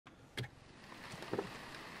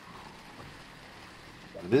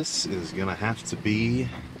this is gonna have to be...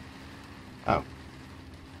 Oh.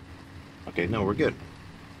 Okay, no, we're good.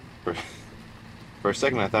 For a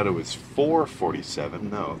second I thought it was 4:47.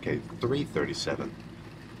 No, okay, 3:37.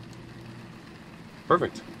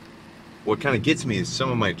 Perfect. What kind of gets me is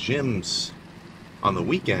some of my gyms on the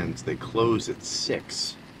weekends, they close at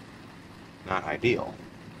 6. Not ideal.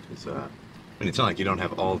 Because, I mean, it's not like you don't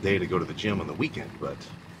have all day to go to the gym on the weekend, but,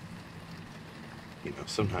 you know,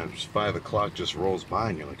 sometimes 5 o'clock just rolls by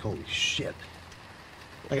and you're like, holy shit,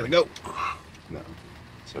 I gotta go. No.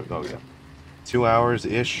 So, oh yeah. 2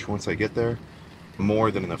 hours-ish once I get there.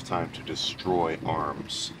 More than enough time to destroy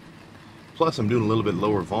arms. Plus, I'm doing a little bit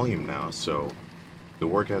lower volume now, so the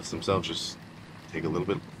workouts themselves just take a little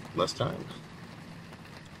bit less time.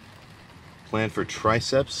 Plan for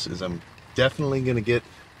triceps is I'm definitely going to get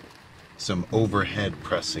some overhead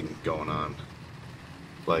pressing going on.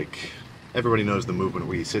 Like, everybody knows the movement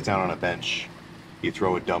where you sit down on a bench, you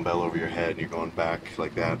throw a dumbbell over your head, and you're going back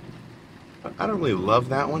like that. But I don't really love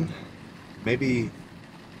that one. Maybe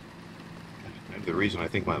the reason I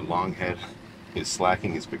think my long head is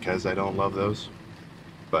slacking is because I don't love those.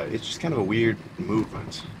 But it's just kind of a weird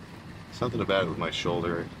movement. Something about it with my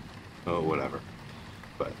shoulder. Oh, whatever.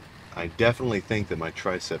 But I definitely think that my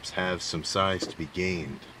triceps have some size to be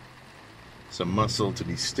gained. Some muscle to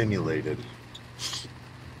be stimulated.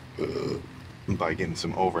 By getting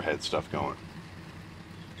some overhead stuff going.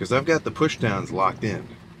 Because I've got the push downs locked in.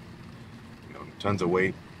 You know, tons of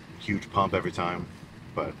weight, huge pump every time.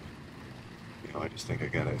 But you know, I just think I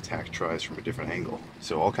gotta attack tries from a different angle.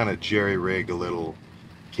 So I'll kind of jerry-rig a little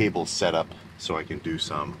cable setup so I can do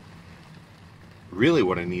some. Really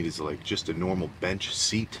what I need is like just a normal bench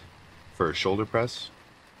seat for a shoulder press.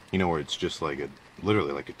 You know, where it's just like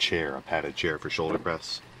literally like a chair, a padded chair for shoulder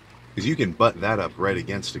press. Because you can butt that up right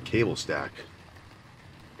against a cable stack.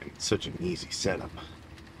 And it's such an easy setup.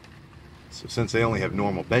 So since they only have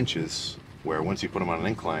normal benches, where once you put them on an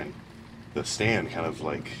incline, the stand kind of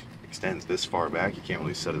like extends this far back, you can't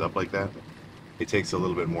really set it up like that. It takes a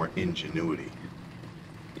little bit more ingenuity.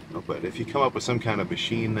 You know, but if you come up with some kind of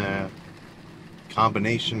machine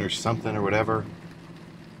combination or something or whatever,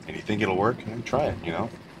 and you think it'll work, try it, you know.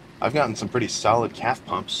 I've gotten some pretty solid calf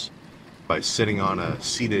pumps by sitting on a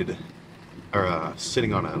sitting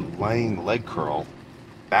on a lying leg curl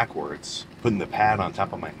backwards, putting the pad on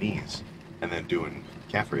top of my knees, and then doing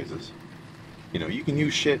calf raises. You know, you can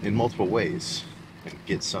use shit in multiple ways and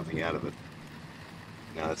get something out of it.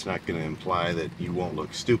 Now, that's not going to imply that you won't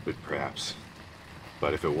look stupid, perhaps,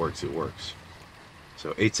 but if it works, it works.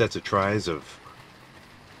 So 8 sets of tries of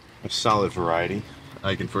a solid variety.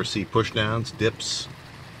 I can foresee push downs, dips,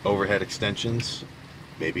 overhead extensions,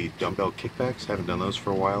 maybe dumbbell kickbacks. Haven't done those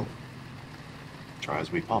for a while. Tries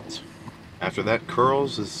be pumped. After that,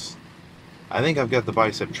 curls is... I think I've got the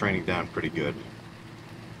bicep training down pretty good.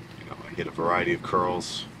 You know, I hit a variety of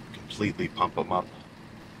curls, completely pump them up,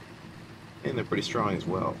 and they're pretty strong as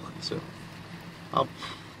well. So, I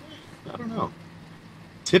don't know.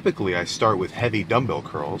 Typically, I start with heavy dumbbell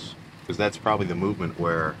curls, because that's probably the movement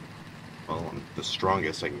where, well, I'm the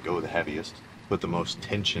strongest, I can go the heaviest, put the most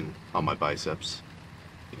tension on my biceps,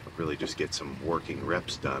 you know, really just get some working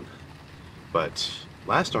reps done. But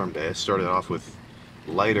last arm day, I started off with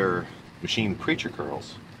lighter machine preacher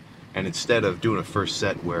curls, and instead of doing a first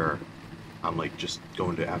set where I'm like just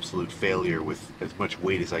going to absolute failure with as much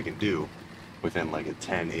weight as I can do within like a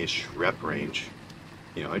 10-ish rep range,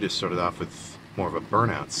 you know, I just started off with more of a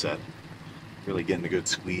burnout set, really getting a good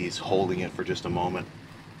squeeze, holding it for just a moment,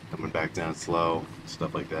 coming back down slow,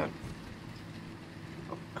 stuff like that.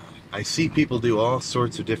 I see people do all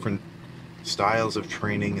sorts of different styles of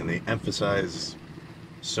training, and they emphasize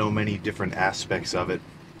so many different aspects of it.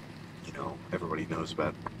 You know, everybody knows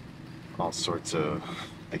about all sorts of,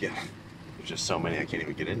 again, there's just so many I can't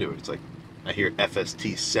even get into it. It's like, I hear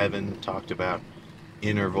FST7 talked about,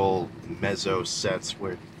 interval, meso sets,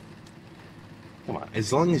 where, come on,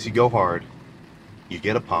 as long as you go hard, you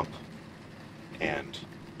get a pump, and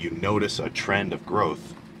you notice a trend of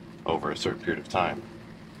growth over a certain period of time,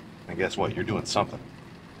 and guess what, you're doing something.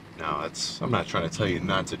 Now, I'm not trying to tell you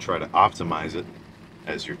not to try to optimize it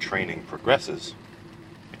as your training progresses.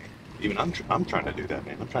 Even I'm trying to do that,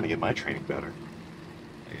 man. I'm trying to get my training better.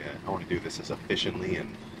 I want to do this as efficiently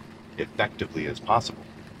and effectively as possible.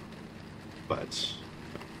 But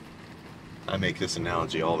I make this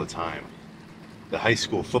analogy all the time. The high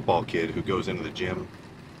school football kid who goes into the gym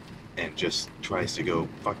and just tries to go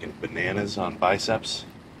fucking bananas on biceps,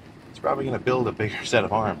 is probably going to build a bigger set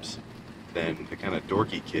of arms than the kind of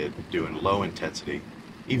dorky kid doing low intensity,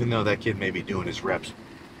 even though that kid may be doing his reps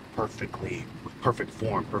perfectly, with perfect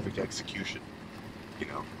form, perfect execution. You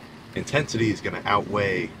know, intensity is going to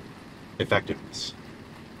outweigh effectiveness.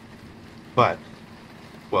 But,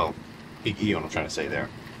 well, you know what I'm trying to say there.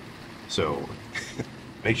 So,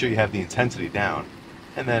 make sure you have the intensity down,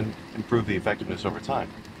 and then improve the effectiveness over time.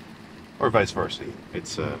 Or vice versa.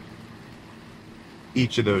 It's,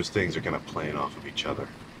 each of those things are kind of playing off of each other.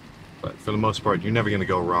 But for the most part, you're never going to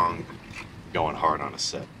go wrong going hard on a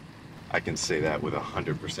set. I can say that with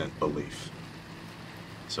 100% belief.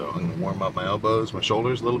 So I'm going to warm up my elbows, my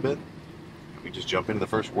shoulders a little bit. We just jump into the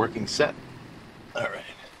first working set. All right.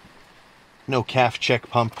 No calf check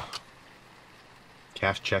pump.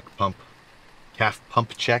 Calf check pump. Calf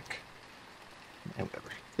pump check. And whatever.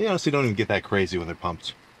 They honestly don't even get that crazy when they're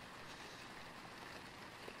pumped.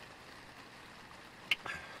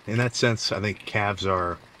 In that sense, I think calves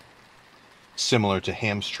are similar to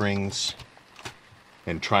hamstrings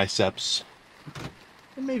and triceps,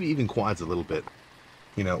 and maybe even quads a little bit.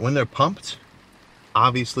 You know, when they're pumped,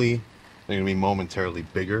 obviously they're going to be momentarily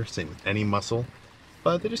bigger, same with any muscle,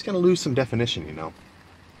 but they're just going to lose some definition, you know.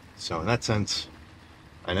 So in that sense,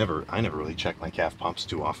 I never really check my calf pumps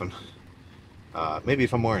too often. Maybe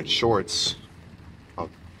if I'm wearing shorts,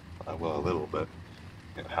 I will a little, but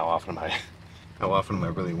you know, how often am I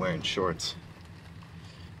really wearing shorts?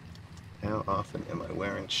 How often am I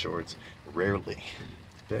wearing shorts? Rarely.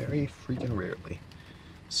 Very freaking rarely.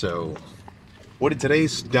 So, what did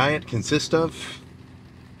today's diet consist of?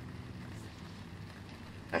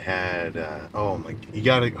 I had, oh my, you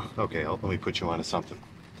gotta, okay, let me put you onto something.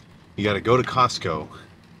 You gotta go to Costco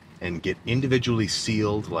and get individually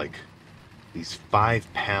sealed, like, these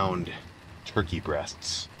 5-pound turkey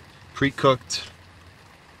breasts. Pre-cooked.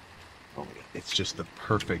 Oh my God, it's just the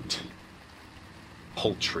perfect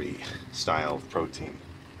poultry style of protein,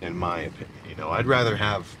 in my opinion. You know, I'd rather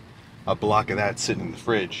have a block of that sitting in the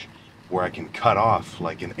fridge where I can cut off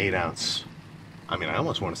like an 8-ounce, I mean, I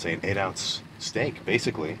almost want to say an 8-ounce steak,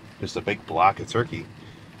 basically, just a big block of turkey.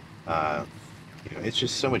 You know, it's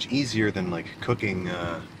just so much easier than like cooking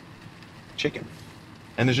chicken,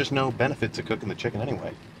 and there's just no benefit to cooking the chicken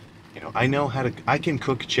anyway. You know, I can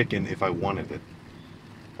cook chicken if I wanted it.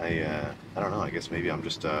 I don't know, I guess maybe I'm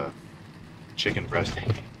just a chicken breast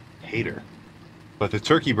hater. But the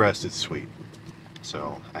turkey breast is sweet.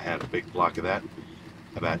 So I had a big block of that,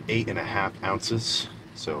 about 8.5 ounces,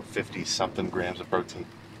 so 50-something grams of protein.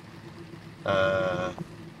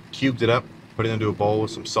 Cubed it up, put it into a bowl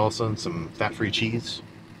with some salsa and some fat-free cheese.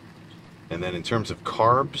 And then in terms of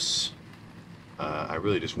carbs, I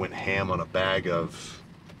really just went ham on a bag of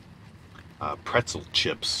pretzel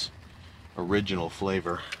chips, original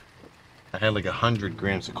flavor. I had like 100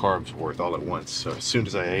 grams of carbs worth all at once, so as soon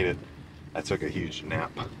as I ate it, I took a huge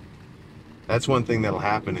nap. That's one thing that'll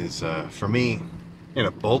happen is, for me, in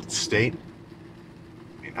a bulked state,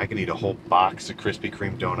 I mean, I can eat a whole box of Krispy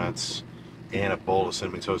Kreme donuts and a bowl of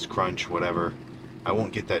Cinnamon Toast Crunch, whatever. I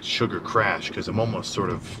won't get that sugar crash because I'm almost sort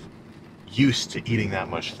of used to eating that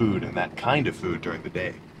much food and that kind of food during the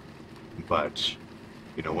day. But,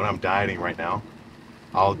 you know, when I'm dieting right now,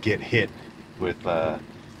 I'll get hit with,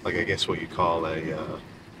 like, I guess what you call a,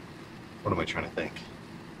 what am I trying to think?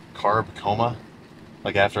 Carb coma.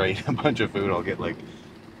 Like, after I eat a bunch of food, I'll get, like,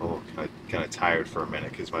 oh, kind of tired for a minute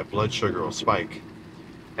because my blood sugar will spike.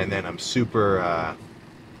 And then I'm super,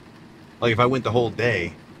 like, if I went the whole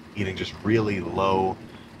day eating just really low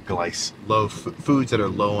foods that are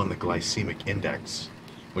low on the glycemic index,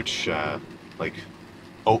 which, like,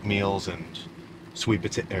 oatmeals and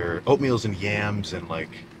oatmeals and yams and, like,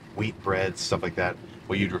 wheat breads, stuff like that,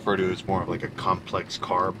 what you'd refer to as more of like a complex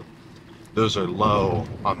carb, those are low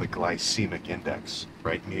on the glycemic index,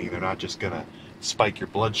 right? Meaning they're not just gonna spike your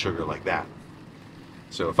blood sugar like that.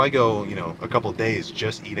 So if I go, you know, a couple days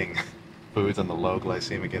just eating foods on the low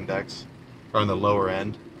glycemic index, or on the lower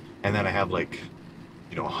end, and then I have like,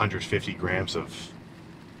 you know, 150 grams of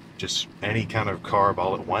just any kind of carb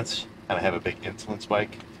all at once, and I have a big insulin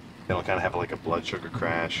spike, then I'll kind of have like a blood sugar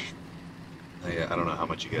crash. I don't know how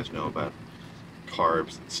much you guys know about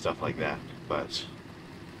carbs and stuff like that, but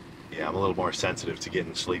yeah, I'm a little more sensitive to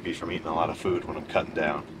getting sleepy from eating a lot of food when I'm cutting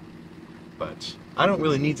down. But I don't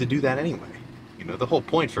really need to do that anyway. You know, the whole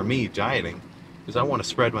point for me dieting is I want to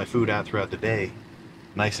spread my food out throughout the day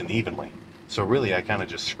nice and evenly. So really, I kind of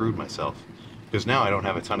just screwed myself, because now I don't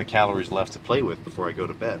have a ton of calories left to play with before I go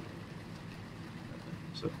to bed.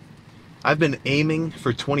 So I've been aiming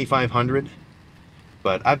for 2,500,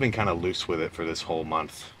 but I've been kind of loose with it for this whole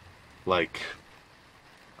month. Like,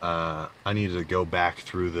 I needed to go back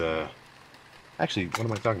through the... Actually, what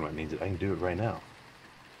am I talking about? I can do it right now.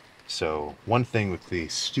 So, one thing with the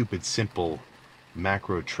stupid, simple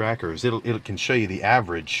macro trackers, it can show you the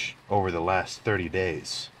average over the last 30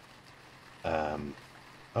 days.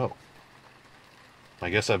 Oh, I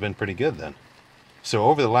guess I've been pretty good then. So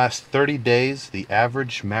over the last 30 days, the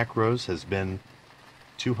average macros has been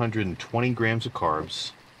 220 grams of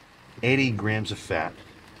carbs, 80 grams of fat,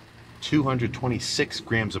 226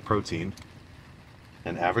 grams of protein,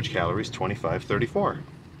 and average calories 2534.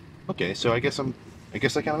 Okay, so I guess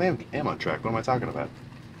I kind of am on track. What am I talking about?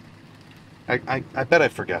 I bet I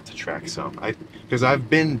forgot to track some. Because I've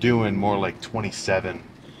been doing more like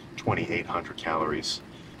 2,800 calories.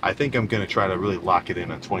 I think I'm going to try to really lock it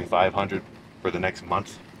in on 2,500 for the next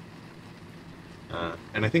month.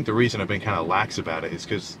 And I think the reason I've been kind of lax about it is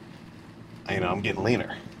because, I'm getting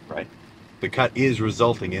leaner, right? The cut is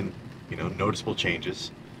resulting in, noticeable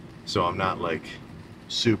changes. So I'm not like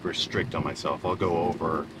super strict on myself. I'll go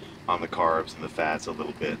over on the carbs and the fats a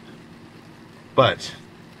little bit. But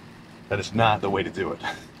that is not the way to do it.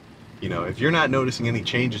 If you're not noticing any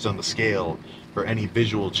changes on the scale or any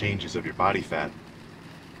visual changes of your body fat,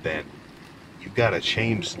 then you've got to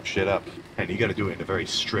change some shit up, and you got to do it in a very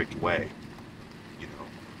strict way.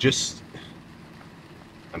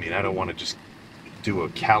 I don't want to just do a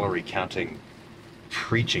calorie counting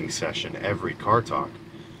preaching session every car talk,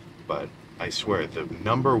 but I swear the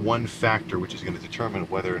number one factor which is going to determine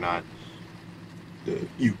whether or not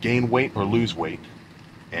you gain weight or lose weight,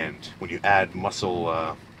 and when you add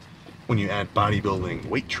bodybuilding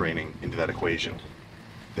weight training into that equation,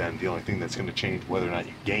 then the only thing that's going to change whether or not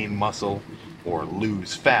you gain muscle or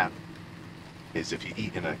lose fat is if you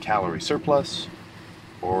eat in a calorie surplus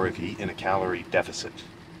or if you eat in a calorie deficit.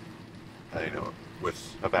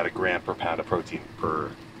 With about a gram per pound of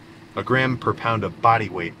body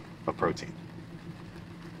weight of protein.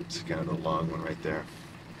 It's kind of a long one right there.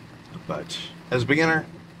 But as a beginner,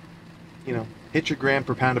 hit your gram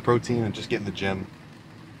per pound of protein and just get in the gym.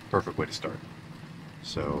 Perfect way to start.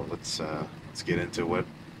 So let's get into what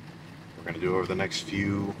we're going to do over the next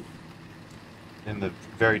few, in the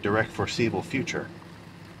very direct foreseeable future.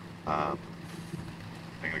 I'm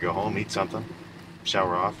going to go home, eat something,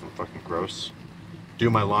 shower off, I'm fucking gross,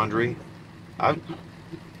 do my laundry.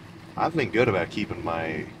 I've been good about keeping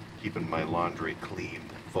my laundry clean,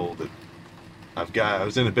 folded. I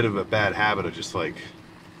was in a bit of a bad habit of just like,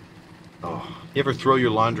 you ever throw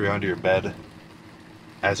your laundry onto your bed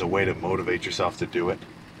as a way to motivate yourself to do it?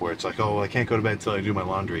 Where it's like, I can't go to bed until I do my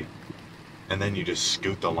laundry. And then you just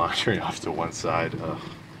scoot the laundry off to one side.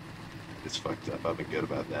 It's fucked up. I've been good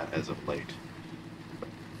about that as of late.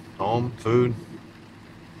 Home, food,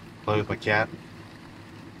 play with my cat.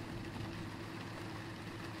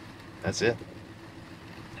 That's it.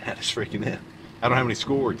 That is freaking it. I don't have any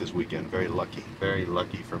schoolwork this weekend. Very lucky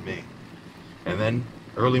for me. And then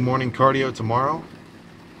early morning cardio tomorrow.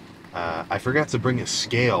 I forgot to bring a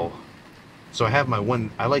scale, so I have my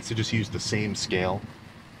one. I like to just use the same scale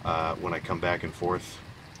when I come back and forth,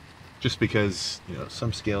 just because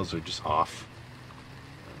some scales are just off.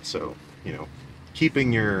 So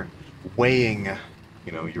keeping your weighing,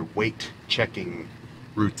 your weight checking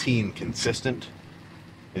routine consistent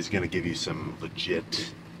is going to give you some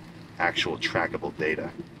legit, actual trackable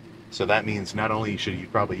data. So that means not only should you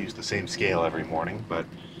probably use the same scale every morning, but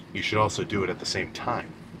you should also do it at the same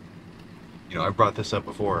time. I've brought this up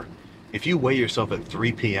before. If you weigh yourself at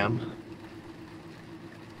 3 p.m.,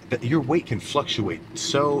 your weight can fluctuate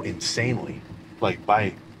so insanely, like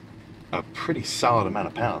by a pretty solid amount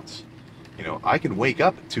of pounds. I can wake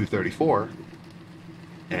up at 234,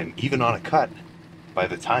 and even on a cut, by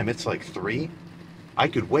the time it's like 3, I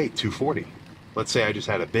could weigh 240. Let's say I just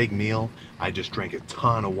had a big meal, I just drank a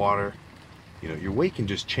ton of water. Your weight can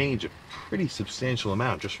just change a pretty substantial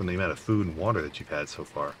amount just from the amount of food and water that you've had so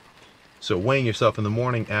far. So weighing yourself in the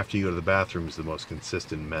morning after you go to the bathroom is the most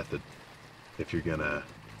consistent method if you're gonna,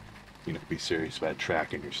 be serious about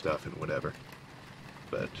tracking your stuff and whatever.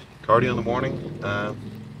 But cardio in the morning,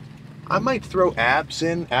 I might throw abs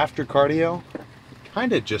in after cardio,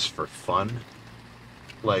 kind of just for fun.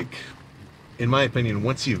 Like, in my opinion,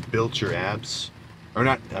 once you've built your abs, or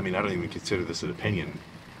not, I don't even consider this an opinion,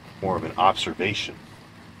 more of an observation.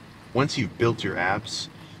 Once you've built your abs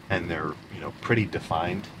and they're, pretty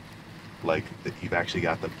defined, like that you've actually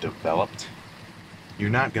got them developed, you're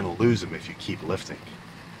not going to lose them if you keep lifting.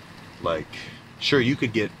 Like, sure, you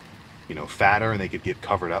could get, fatter and they could get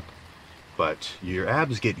covered up, but your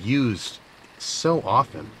abs get used so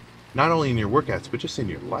often, not only in your workouts, but just in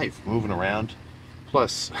your life, moving around.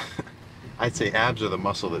 Plus, I'd say abs are the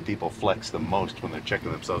muscle that people flex the most when they're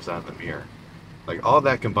checking themselves out in the mirror. Like, all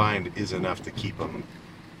that combined is enough to keep them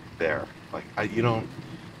there. Like,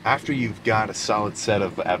 after you've got a solid set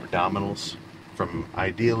of abdominals, from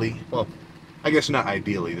ideally, well, I guess not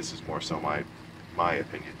ideally, this is more so my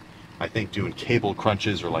opinion. I think doing cable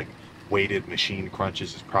crunches or like weighted machine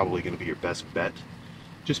crunches is probably going to be your best bet.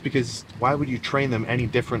 Just because why would you train them any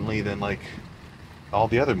differently than like all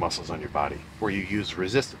the other muscles on your body where you use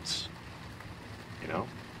resistance? You know?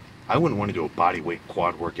 I wouldn't want to do a body weight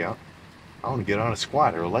quad workout. I want to get on a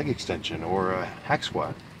squat or a leg extension or a hack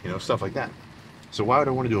squat, you know, stuff like that. So why would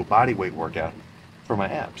I want to do a body weight workout for my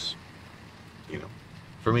abs? You know,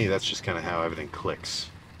 for me, that's just kind of how everything clicks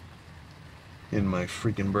in my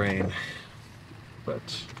freaking brain.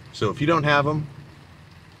 But so if you don't have them,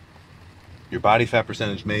 your body fat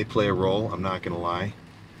percentage may play a role. I'm not gonna lie.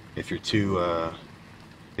 If you're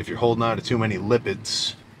holding on to too many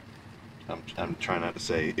lipids, I'm trying not to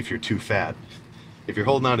say if you're too fat. If you're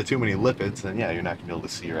holding on to too many lipids, then yeah, you're not gonna be able to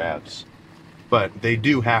see your abs. But they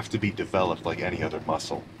do have to be developed like any other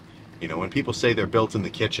muscle. You know, when people say they're built in the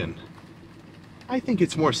kitchen, I think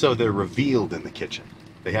it's more so they're revealed in the kitchen.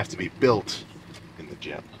 They have to be built in the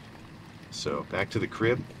gym. So back to the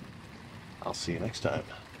crib. I'll see you next time.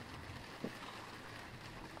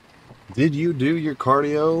 Did you do your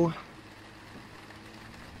cardio?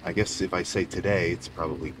 I guess if I say today, it's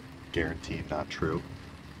probably guaranteed not true.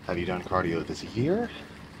 Have you done cardio this year?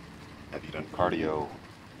 Have you done cardio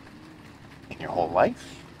in your whole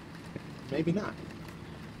life? Maybe not.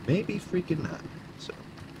 Maybe freaking not. So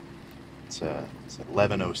it's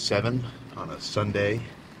 11:07 on a Sunday.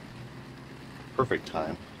 Perfect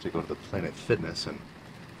time to go to the Planet Fitness and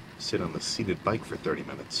sit on the seated bike for 30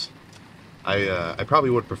 minutes. I probably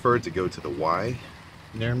would prefer to go to the Y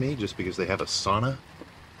near me just because they have a sauna.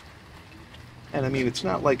 And I mean, it's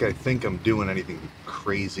not like I think I'm doing anything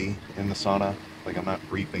crazy in the sauna. Like I'm not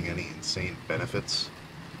reaping any insane benefits.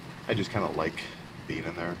 I just kind of like being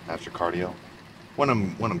in there after cardio. When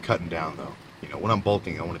I'm cutting down though, you know, when I'm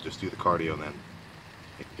bulking, I want to just do the cardio and then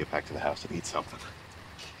get back to the house and eat something.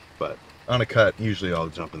 But on a cut, usually I'll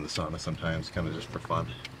jump in the sauna sometimes, kind of just for fun.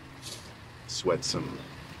 Sweat some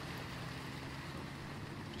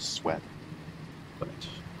sweat. But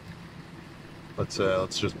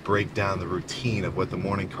let's just break down the routine of what the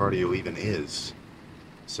morning cardio even is.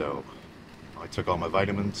 So I took all my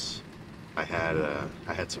vitamins. I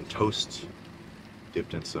had some toast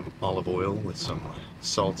dipped in some olive oil with some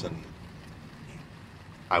salt, and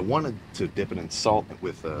I wanted to dip it in salt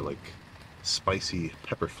with like spicy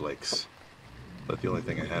pepper flakes, but the only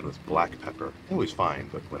thing I had was black pepper. It was fine,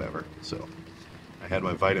 but whatever. So I had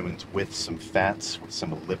my vitamins with some fats, with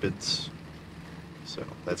some lipids. So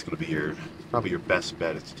that's going to be probably your best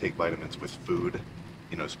bet is to take vitamins with food,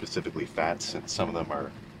 you know, specifically fats, since some of them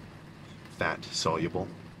are fat soluble.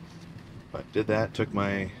 But did that,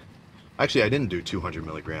 actually I didn't do 200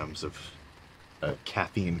 milligrams of a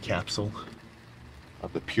caffeine capsule,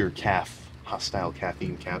 of the pure hostile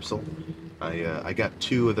caffeine capsule. I got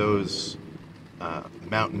 2 of those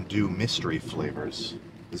Mountain Dew mystery flavors,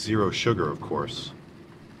 0 sugar of course.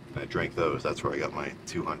 I drank those. That's where I got my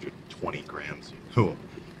 220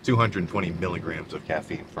 milligrams of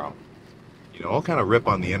caffeine from. You know, I'll kind of rip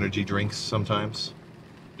on the energy drinks sometimes,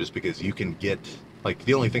 just because you can get, like,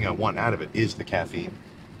 the only thing I want out of it is the caffeine.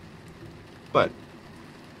 But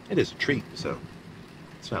it is a treat, so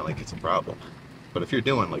it's not like it's a problem. But if you're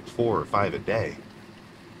doing like 4 or 5 a day,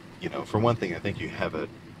 you know, for one thing, I think you have a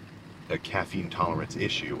caffeine tolerance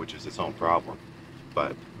issue, which is its own problem.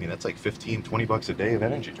 But I mean, that's like 15, 20 bucks a day of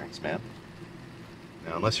energy drinks, man.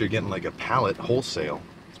 Now, unless you're getting like a pallet wholesale,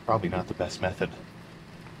 it's probably not the best method.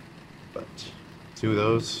 But 2 of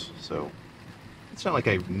those, so it's not like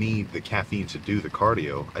I need the caffeine to do the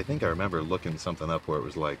cardio. I think I remember looking something up where it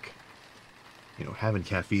was like, you know, having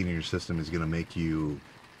caffeine in your system is going to make you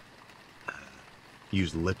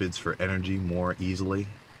use lipids for energy more easily.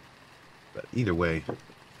 But either way,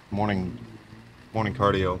 morning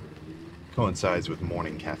cardio coincides with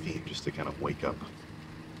morning caffeine, just to kind of wake up.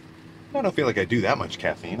 I don't feel like I do that much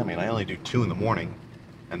caffeine. I mean, I only do 2 in the morning,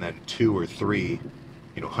 and then 2 or 3,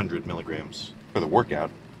 you know, 100 milligrams for the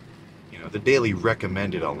workout. You know, the daily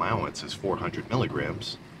recommended allowance is 400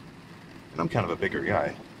 milligrams, and I'm kind of a bigger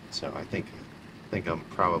guy, so I think I'm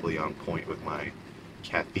probably on point with my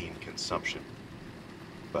caffeine consumption.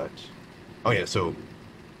 But oh yeah, so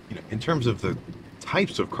you know, in terms of the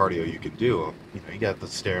types of cardio you can do, you know, you got the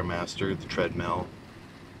Stairmaster, the treadmill.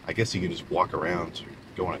 I guess you can just walk around or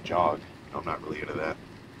go on a jog. I'm not really into that.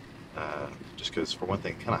 Just because, for one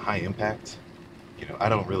thing, kind of high impact. You know, I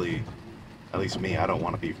don't really, at least me, I don't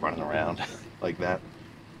want to be running around like that.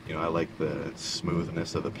 You know, I like the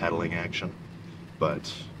smoothness of the pedaling action.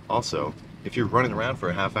 But also, if you're running around for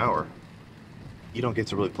a half hour, you don't get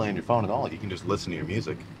to really play on your phone at all. You can just listen to your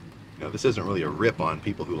music. You know, this isn't really a rip on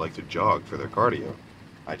people who like to jog for their cardio.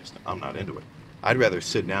 I'm not into it. I'd rather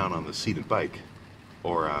sit down on the seated bike,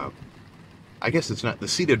 or I guess it's not, the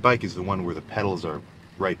seated bike is the one where the pedals are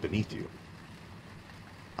right beneath you.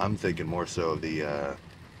 I'm thinking more so of the,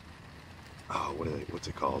 oh, what's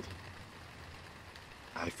it called?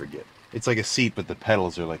 I forget. It's like a seat, but the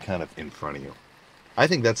pedals are like kind of in front of you. I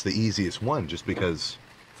think that's the easiest one, just because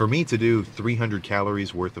for me to do 300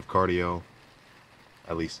 calories worth of cardio,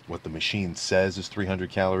 at least what the machine says is 300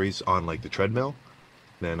 calories on like the treadmill,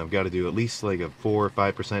 then I've got to do at least like a 4 or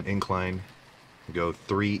 5% incline, go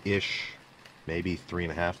 3-ish, maybe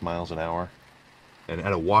 3.5 miles an hour. And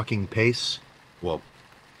at a walking pace, well,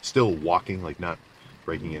 still walking, like not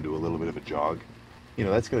breaking into a little bit of a jog, you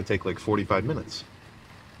know, that's going to take like 45 minutes.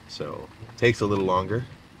 So it takes a little longer.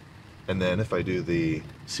 And then if I do the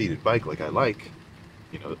seated bike like I like,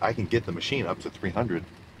 you know, I can get the machine up to 300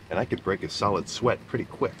 and I could break a solid sweat pretty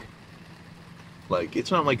quick. Like,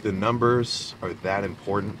 it's not like the numbers are that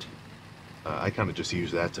important. I kind of just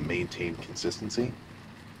use that to maintain consistency.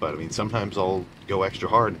 But I mean, sometimes I'll go extra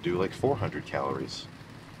hard and do like 400 calories.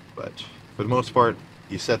 But for the most part,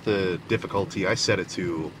 you set the difficulty, I set it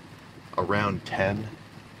to around 10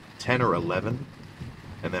 or 11.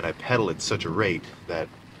 And then I pedal at such a rate that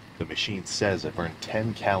the machine says I burn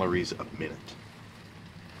 10 calories a minute.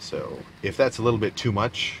 So if that's a little bit too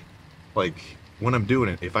much, like when I'm doing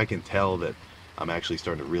it, if I can tell that I'm actually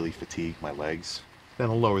starting to really fatigue my legs, then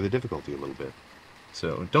I'll lower the difficulty a little bit.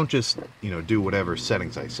 So don't just, you know, do whatever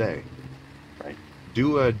settings I say, right?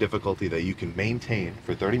 Do a difficulty that you can maintain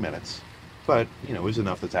for 30 minutes, but, you know, is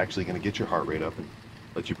enough that's actually going to get your heart rate up and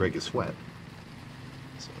let you break a sweat.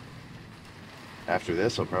 So after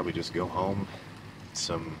this, I'll probably just go home,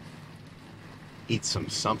 eat some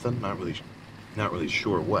something. Not really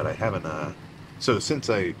sure what. I haven't. So since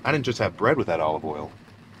I didn't just have bread with that olive oil,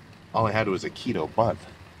 all I had was a keto bun.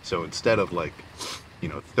 So instead of like, you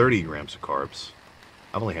know, 30 grams of carbs,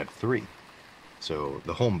 I've only had 3. So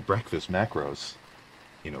the home breakfast macros,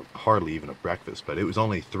 you know, hardly even a breakfast, but it was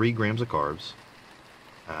only 3 grams of carbs.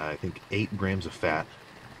 I think 8 grams of fat.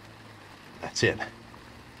 That's it.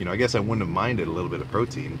 You know, I guess I wouldn't have minded a little bit of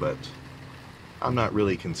protein, but I'm not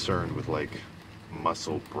really concerned with like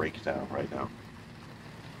muscle breakdown right now.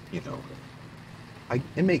 You know,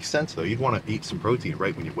 it makes sense though. You'd want to eat some protein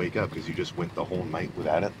right when you wake up because you just went the whole night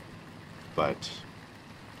without it. But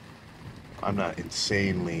I'm not in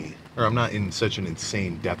such an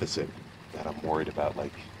insane deficit that I'm worried about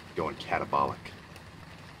like going catabolic.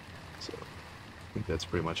 So I think that's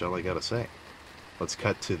pretty much all I gotta say. Let's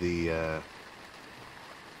cut to the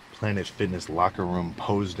Planet Fitness locker room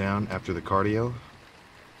pose down after the cardio,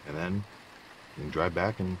 and then we can drive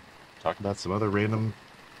back and talk about some other random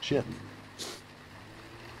shit.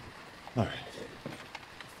 Alright.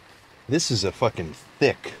 This is a fucking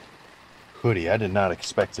thick hoodie. I did not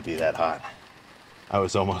expect to be that hot. I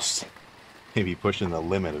was almost maybe pushing the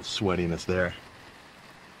limit of sweatiness there.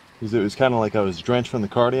 Because it was kind of like I was drenched from the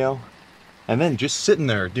cardio, and then just sitting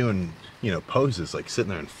there doing, you know, poses, like sitting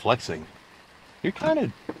there and flexing. You're kind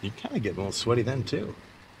of getting a little sweaty then too.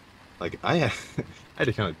 Like I had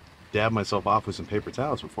to kind of dab myself off with some paper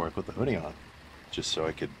towels before I put the hoodie on, just so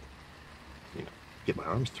I could, you know, get my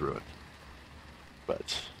arms through it.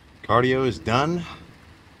 But cardio is done,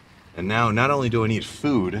 and now not only do I need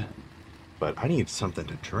food, but I need something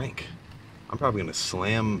to drink. I'm probably gonna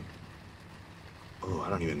slam. Oh,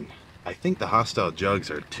 I think the Hosstile jugs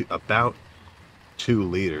are about 2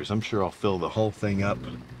 liters. I'm sure I'll fill the whole thing up.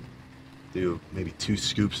 Do maybe 2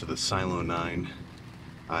 scoops of the Silo 9.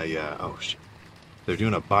 Oh shit. They're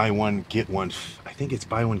doing a buy one, get one, I think it's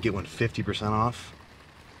buy one, get one 50% off.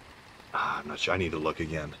 I'm not sure, I need to look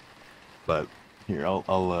again. But here,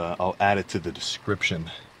 I'll add it to the description.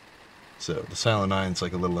 So the Silo 9 is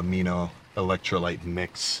like a little amino electrolyte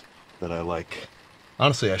mix that I like.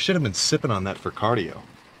 Honestly, I should have been sipping on that for cardio.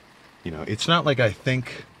 You know, it's not like I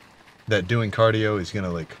think that doing cardio is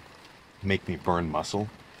gonna like make me burn muscle.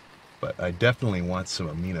 But I definitely want some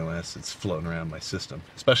amino acids floating around my system,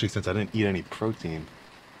 especially since I didn't eat any protein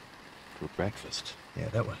for breakfast. Yeah,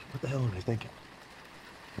 that one. What the hell was I thinking?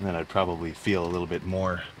 And then I'd probably feel a little bit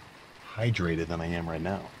more hydrated than I am right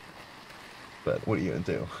now. But what are you gonna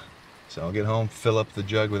do? So I'll get home, fill up the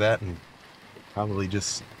jug with that, and probably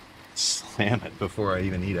just slam it before I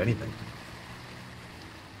even eat anything.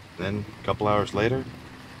 Then a couple hours later,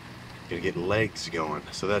 gonna get legs going.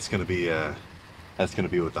 So that's gonna be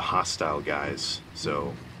with the Hosstile guys.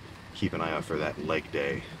 So keep an eye out for that leg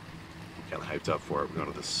day. I'm kind of hyped up for it. We're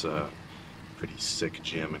going to this pretty sick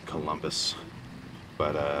gym in Columbus.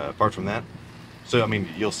 But apart from that, so I mean,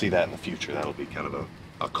 you'll see that in the future. That'll be kind of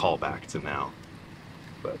a a callback to now.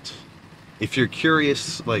 But if you're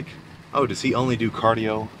curious, like, oh, does he only do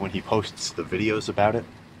cardio when he posts the videos about it?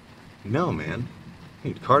 No, man. I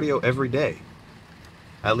need cardio every day.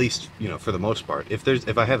 At least, you know, for the most part. If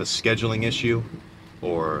I have a scheduling issue,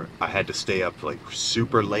 or I had to stay up like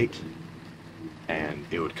super late and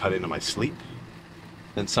it would cut into my sleep,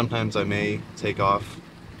 then sometimes I may take off.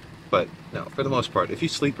 But no, for the most part, if you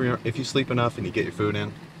sleep enough and you get your food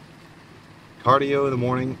in, cardio in the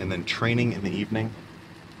morning and then training in the evening,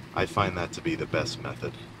 I find that to be the best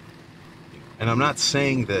method. And I'm not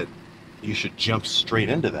saying that you should jump straight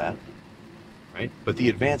into that, right? But the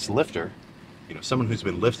advanced lifter, you know, someone who's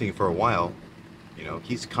been lifting for a while, you know,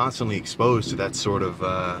 he's constantly exposed to that sort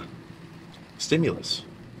of stimulus,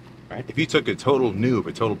 right? If you took a total noob,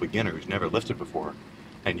 a total beginner who's never lifted before,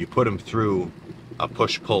 and you put him through a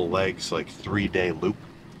push-pull legs like 3-day loop,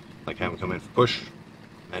 like have him come in for push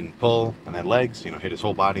and pull and then legs, you know, hit his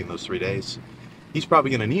whole body in those 3 days, he's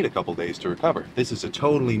probably going to need a couple days to recover. This is a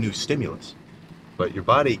totally new stimulus, but your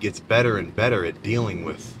body gets better and better at dealing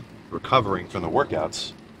with recovering from the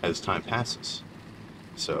workouts as time passes.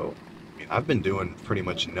 So, I mean, I've been doing pretty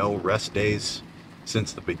much no rest days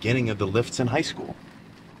since the beginning of the lifts in high school.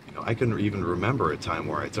 You know, I couldn't even remember a time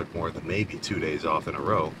where I took more than maybe 2 days off in a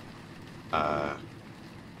row.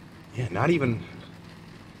 Yeah, not even,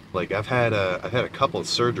 like, I've had a couple of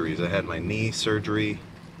surgeries. I had my knee surgery,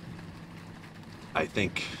 I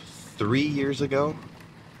think 3 years ago.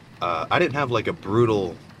 I didn't have like a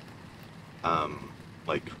brutal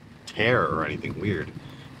like tear or anything weird.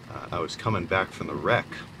 I was coming back from the rec,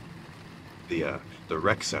 the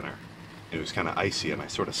rec center. It was kind of icy and I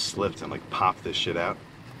sort of slipped and like popped this shit out.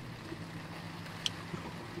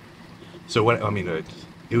 So what, I mean,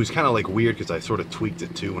 it was kind of like weird because I sort of tweaked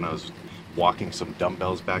it too when I was walking some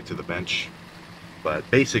dumbbells back to the bench. But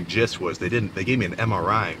basic gist was they gave me an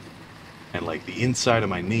MRI and like the inside of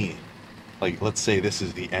my knee, like let's say this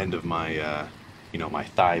is the end of my, you know, my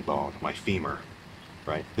thigh bone, my femur,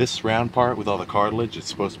 right? This round part with all the cartilage, it's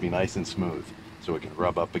supposed to be nice and smooth so it can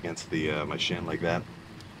rub up against the my shin like that.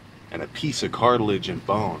 And a piece of cartilage and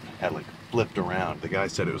bone had like flipped around. The guy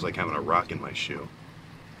said it was like having a rock in my shoe.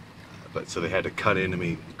 But so they had to cut into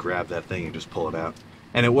me, grab that thing and just pull it out.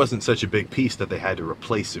 And it wasn't such a big piece that they had to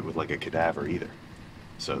replace it with like a cadaver either.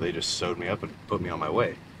 So they just sewed me up and put me on my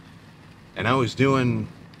way. And I was doing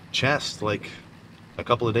chest like a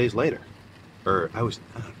couple of days later. Or I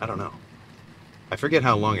don't know. I forget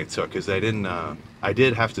how long it took because I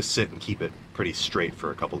did have to sit and keep it pretty straight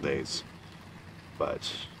for a couple days.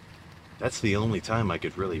 But that's the only time I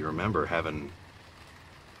could really remember having,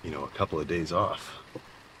 you know, a couple of days off.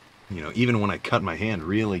 You know, even when I cut my hand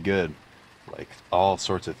really good, like all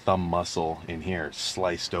sorts of thumb muscle in here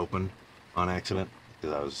sliced open on accident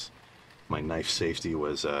because my knife safety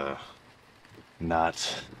was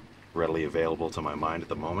not readily available to my mind at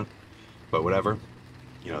the moment. But whatever,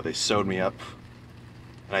 you know, they sewed me up,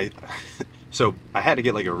 and so I had to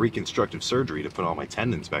get like a reconstructive surgery to put all my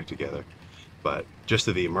tendons back together. But just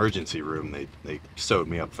to the emergency room, they sewed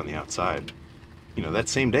me up from the outside. You know, that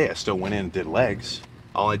same day I still went in and did legs.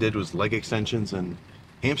 All I did was leg extensions and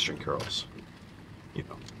hamstring curls. You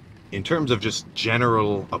know, in terms of just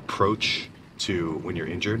general approach to when you're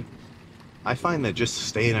injured, I find that just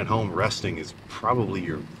staying at home resting is probably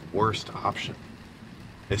your worst option.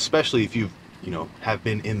 Especially if you know, have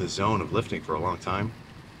been in the zone of lifting for a long time.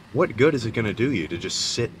 What good is it going to do you to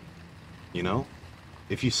just sit, you know?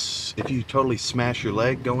 If you totally smash your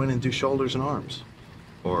leg, go in and do shoulders and arms.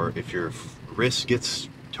 Or if your wrist gets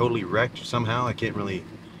totally wrecked somehow, I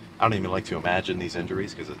don't even like to imagine these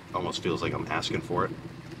injuries because it almost feels like I'm asking for it.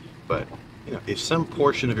 But, you know, if some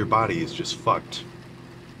portion of your body is just fucked,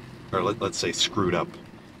 or let's say screwed up,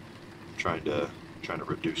 trying to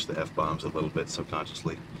reduce the F-bombs a little bit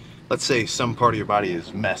subconsciously. Let's say some part of your body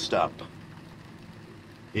is messed up.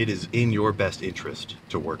 It is in your best interest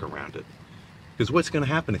to work around it. Because what's going to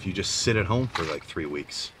happen if you just sit at home for like 3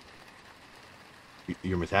 weeks?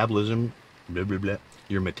 Your metabolism, blah, blah, blah.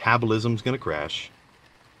 Your metabolism's going to crash.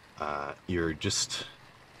 You're just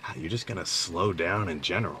going to slow down in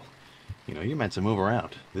general. You know, you're meant to move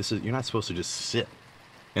around. You're not supposed to just sit.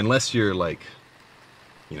 Unless you're like,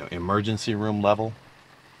 you know, emergency room level,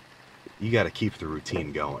 you got to keep the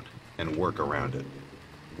routine going and work around it.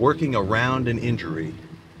 Working around an injury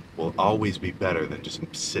will always be better than just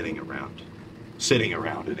sitting around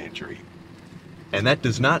an injury. And that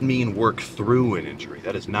does not mean work through an injury.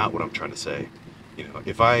 That is not what I'm trying to say. You know,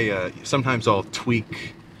 if sometimes I'll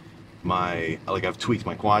tweak I've tweaked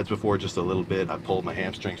my quads before just a little bit. I've pulled my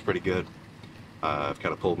hamstrings pretty good. I've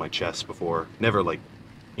kind of pulled my chest before. Never like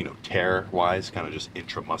you know, tear wise, kind of just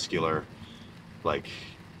intramuscular, like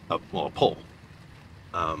a pull.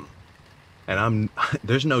 Um, and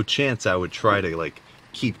there's no chance I would try to like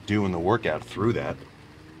keep doing the workout through that.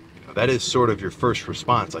 You know, that is sort of your first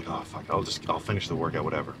response, like, oh fuck, I'll finish the workout,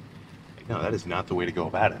 whatever. Like, no, that is not the way to go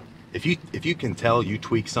about it. If you can tell you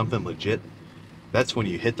tweak something legit, that's when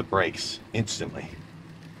you hit the brakes instantly.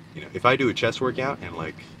 You know, if I do a chest workout and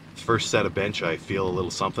like first set of bench I feel a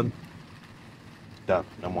little something, done,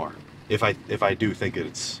 no more. If I do think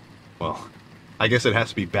it's, well, I guess it has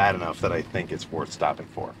to be bad enough that I think it's worth stopping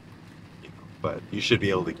for. You know, but you should be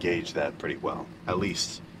able to gauge that pretty well. At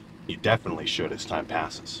least you definitely should as time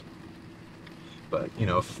passes. But you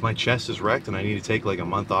know, if my chest is wrecked and I need to take like a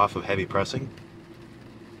month off of heavy pressing,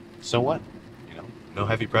 so what? You know, no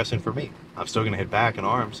heavy pressing for me. I'm still gonna hit back and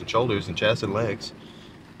arms and shoulders and chest and legs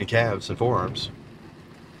and calves and forearms.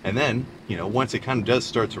 And then, you know, once it kind of does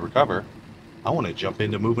start to recover, I want to jump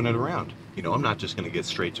into moving it around. You know, I'm not just going to get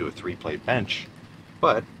straight to a 3-plate bench,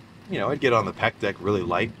 but, you know, I'd get on the pec deck really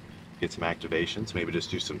light, get some activations, maybe just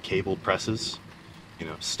do some cable presses, you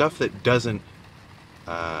know, stuff that doesn't,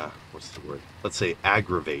 what's the word? Let's say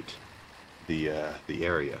aggravate the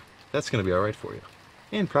area. That's going to be all right for you.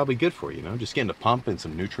 And probably good for you, you know, just getting a pump and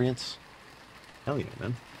some nutrients. Hell yeah,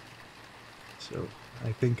 man. So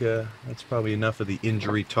I think that's probably enough of the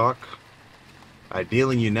injury talk.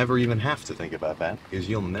 Ideally, you never even have to think about that because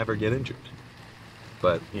you'll never get injured.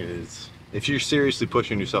 But you know, if you're seriously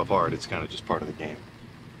pushing yourself hard, it's kind of just part of the game.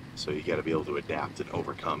 So you got to be able to adapt and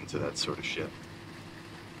overcome to that sort of shit.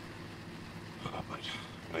 But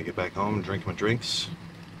when I get back home, drink my drinks,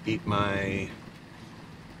 eat my...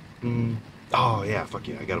 oh yeah, fuck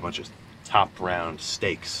yeah! I got a bunch of top round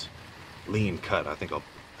steaks, lean cut. I think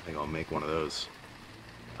I'll make one of those.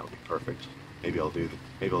 That'll be perfect. Maybe I'll do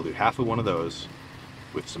half of one of those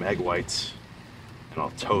with some egg whites, and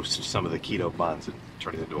I'll toast some of the keto buns and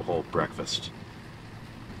turn it into a whole breakfast.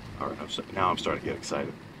 All right, now I'm starting to get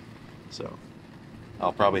excited. So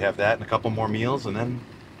I'll probably have that and a couple more meals, and then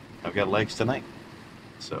I've got legs tonight.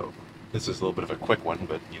 So this is a little bit of a quick one,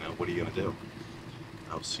 but you know, what are you gonna do?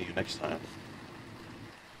 I'll see you next time.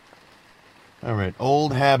 All right,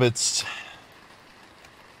 old habits.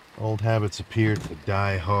 Old habits appear to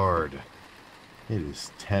die hard. It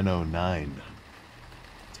is 10:09.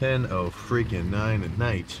 10:09 freaking 9 at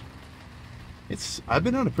night. I've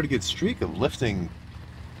been on a pretty good streak of lifting,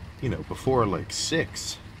 you know, before like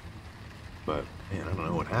 6. But man, I don't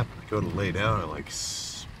know what happened. I go to lay down at like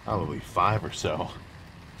probably 5 or so.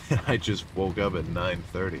 I just woke up at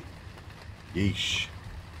 9:30. Yeesh.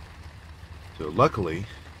 So luckily,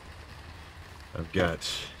 I've got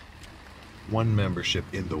one membership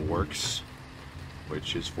in the works,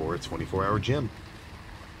 which is for a 24-hour gym.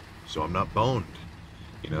 So I'm not boned.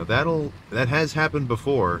 You know, that has happened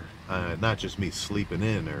before. Not just me sleeping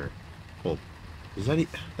in, or, well,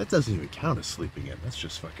 that doesn't even count as sleeping in. That's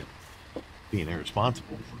just fucking being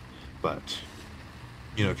irresponsible. But,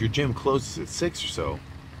 you know, if your gym closes at 6 or so,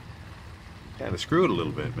 kind of screw it a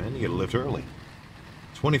little bit, man. You gotta lift early.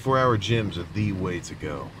 24-hour gyms are the way to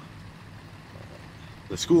go.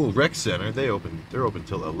 The school rec center, they're open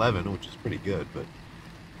till 11, which is pretty good, but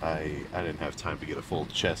I didn't have time to get a full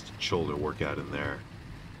chest and shoulder workout in there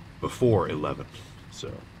before 11.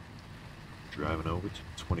 So driving over to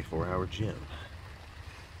the 24-hour gym.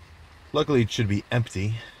 Luckily it should be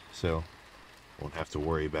empty, so won't have to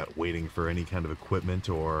worry about waiting for any kind of equipment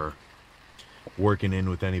or working in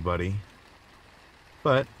with anybody.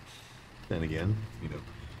 But then again, you know,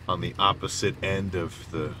 on the opposite end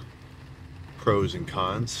of the pros and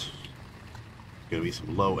cons, gonna be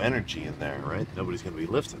some low energy in there, right? Nobody's gonna be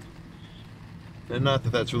lifting. And not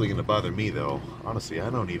that that's really gonna bother me though. Honestly, I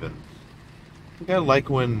think I like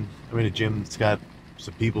when I'm in a gym that's got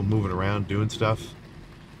some people moving around doing stuff,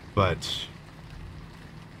 but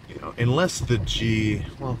you know, unless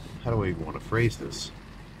well, how do I even want to phrase this?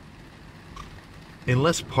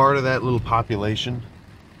 Unless part of that little population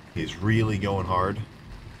is really going hard,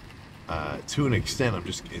 to an extent,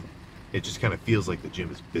 it just kind of feels like the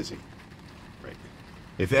gym is busy, right?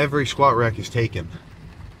 If every squat rack is taken,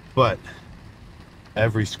 but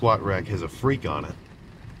every squat rack has a freak on it,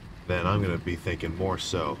 then I'm gonna be thinking more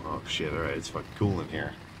so, oh shit, alright, it's fucking cool in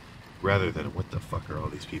here, rather than what the fuck are all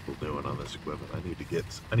these people doing on this equipment? I need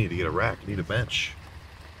to get a rack, I need a bench.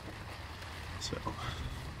 So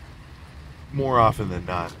more often than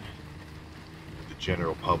not, the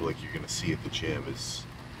general public you're gonna see at the gym is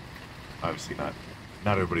obviously not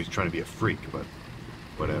everybody's trying to be a freak, but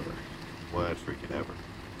whatever. What freaking ever.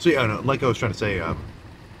 So yeah, no, like I was trying to say,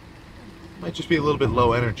 might just be a little bit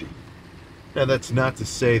low energy. Now that's not to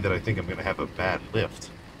say that I think I'm going to have a bad lift.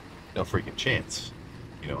 No freaking chance.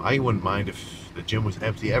 You know, I wouldn't mind if the gym was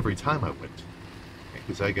empty every time I went.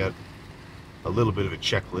 Because I got a little bit of a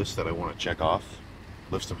checklist that I want to check off.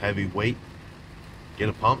 Lift some heavy weight, get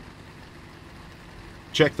a pump,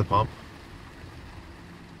 check the pump.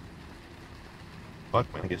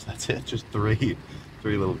 Fuck, man, I guess that's it. Just three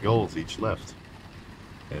little goals each left.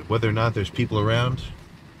 And whether or not there's people around,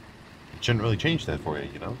 it shouldn't really change that for you,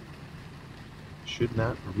 you know? Should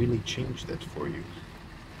not really change that for you.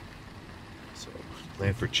 So,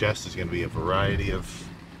 plan for chest is going to be a variety of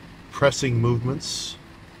pressing movements.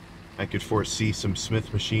 I could foresee some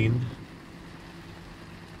Smith machine.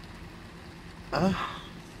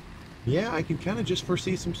 Yeah, I can kind of just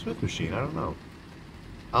foresee some Smith machine. I don't know.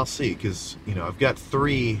 I'll see, because, you know, I've got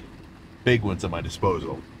 3 big ones at my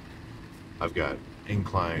disposal. I've got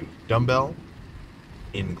incline dumbbell,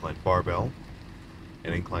 incline barbell,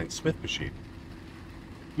 and incline Smith machine.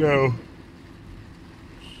 No.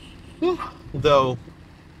 Though,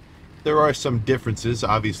 there are some differences,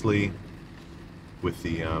 obviously, with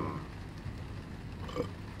the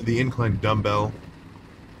incline dumbbell.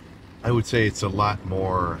 I would say it's a lot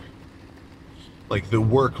more, like, the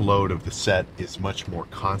workload of the set is much more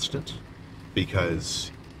constant,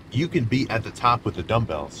 because you can be at the top with the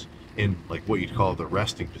dumbbells in, like, what you'd call the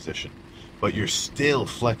resting position, but you're still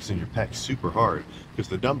flexing your pecs super hard because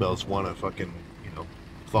the dumbbells want to fucking, you know,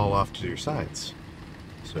 fall off to your sides.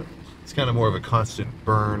 So it's kind of more of a constant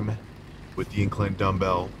burn with the incline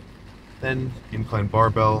dumbbell. Then incline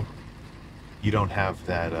barbell, you don't have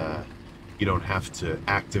that, you don't have to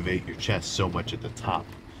activate your chest so much at the top.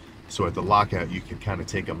 So at the lockout, you can kind of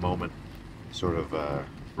take a moment, sort of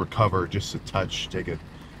recover just a touch, take a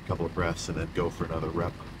couple of breaths, and then go for another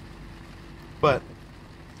rep. But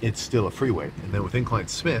it's still a free weight. And then with incline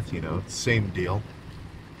Smith, you know, it's the same deal.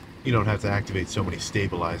 You don't have to activate so many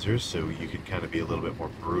stabilizers, so you can kind of be a little bit more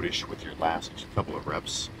brutish with your last couple of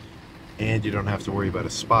reps. And you don't have to worry about a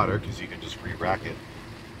spotter because you can just re-rack it.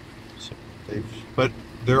 So but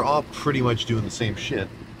they're all pretty much doing the same shit,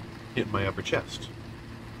 hitting my upper chest.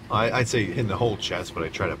 I'd say hitting the whole chest, but I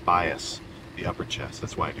try to bias the upper chest.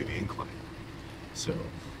 That's why I do the incline. So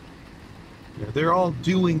yeah, they're all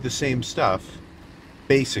doing the same stuff,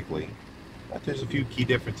 basically, but there's a few key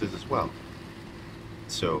differences as well.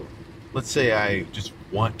 So let's say I just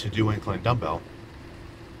want to do incline dumbbell,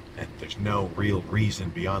 and there's no real reason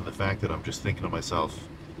beyond the fact that I'm just thinking to myself,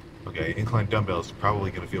 okay, incline dumbbell is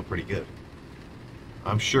probably going to feel pretty good.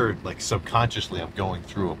 I'm sure, like, subconsciously I'm going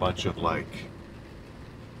through a bunch of, like,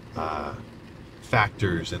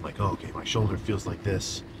 factors and, like, oh, okay, my shoulder feels like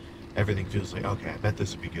this, everything feels like, okay, I bet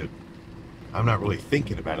this would be good. I'm not really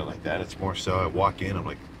thinking about it like that. It's more so I walk in, I'm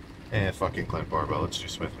like, fuck incline barbell, let's do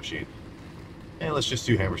Smith machine. Let's just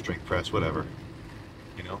do hammer strength press, whatever.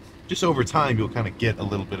 You know, just over time, you'll kind of get a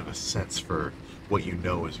little bit of a sense for what you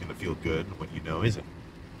know is going to feel good and what you know isn't.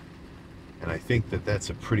 And I think that that's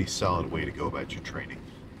a pretty solid way to go about your training.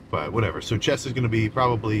 But whatever. So chest is going to be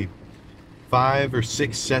probably 5 or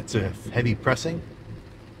 6 sets of heavy pressing,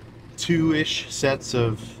 2-ish sets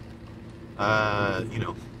of, you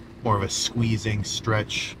know, more of a squeezing,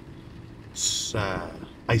 stretch,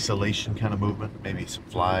 isolation kind of movement, maybe some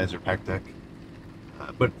flies or pec deck.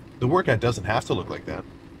 But the workout doesn't have to look like that.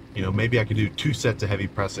 You know, maybe I could do 2 sets of heavy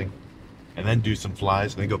pressing, and then do some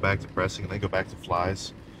flies, and then go back to pressing, and then go back to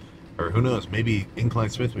flies. Or who knows, maybe incline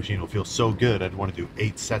Smith machine will feel so good I'd want to do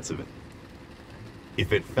 8 sets of it.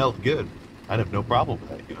 If it felt good, I'd have no problem with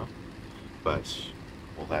that, you know. But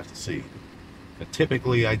we'll have to see. But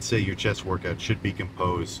typically, I'd say your chest workout should be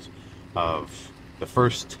composed of the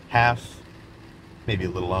first half, maybe a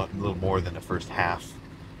little more than the first half,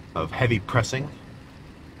 of heavy pressing.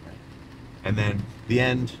 And then the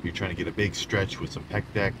end, you're trying to get a big stretch with some pec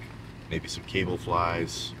deck, maybe some cable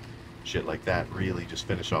flies, shit like that. Really just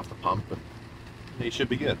finish off the pump, and you should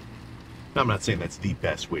be good. Now, I'm not saying that's the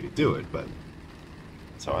best way to do it, but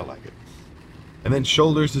that's how I like it. And then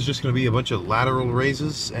shoulders is just going to be a bunch of lateral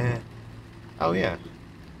raises. And oh yeah,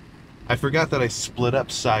 I forgot that I split up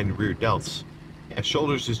side and rear delts. Yeah,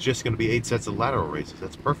 shoulders is just going to be 8 sets of lateral raises.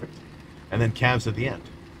 That's perfect. And then calves at the end.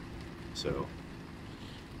 So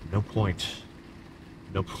no point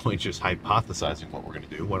just hypothesizing what we're going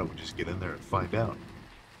to do. Why don't we just get in there and find out?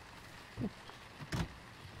 And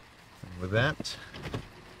with that,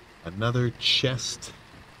 another chest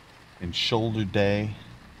and shoulder day.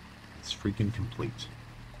 It's freaking complete.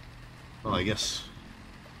 Well, I guess,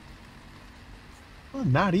 well,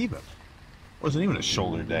 not even. It wasn't even a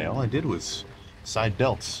shoulder day. All I did was side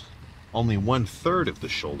delts. Only 1/3 of the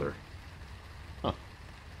shoulder. Huh.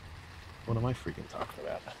 What am I freaking talking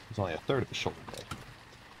about? It's only 1/3 of the shoulder day.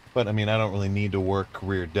 But I mean, I don't really need to work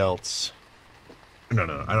rear delts.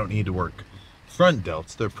 No, I don't need to work front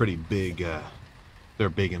delts. They're pretty big. They're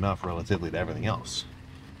big enough relatively to everything else.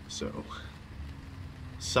 So,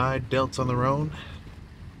 side delts on their own,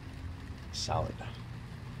 solid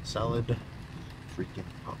freaking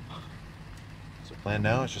pump. So plan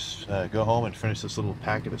now is just go home and finish this little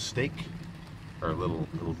packet of steak, or a little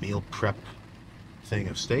meal prep thing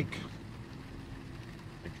of steak.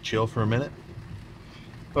 Maybe chill for a minute.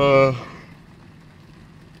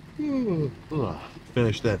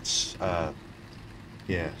 Finish that.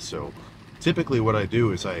 Yeah. So typically, what I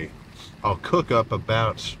do is I'll cook up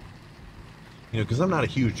about, because I'm not a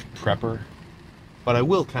huge prepper, but I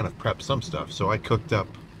will kind of prep some stuff. So I cooked up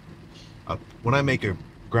when I make a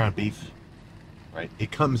ground beef, right?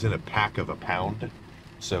 It comes in a pack of a pound.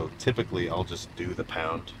 So typically, I'll just do the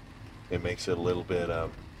pound. It makes it a little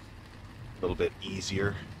bit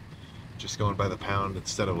easier, just going by the pound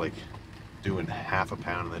instead of like doing half a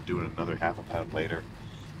pound and then doing another half a pound later.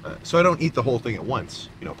 So I don't eat the whole thing at once.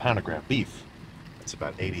 A pound of ground beef, that's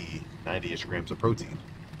about 80, 90-ish grams of protein.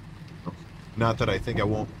 Not that I think I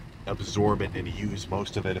won't absorb it and use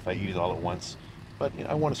most of it if I eat it all at once, but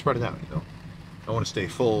I want to spread it out. I want to stay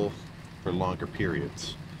full for longer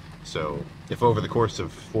periods. So if over the course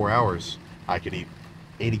of 4 hours I could eat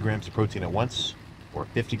 80 grams of protein at once, or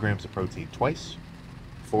 50 grams of protein twice,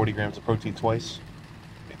 40 grams of protein twice,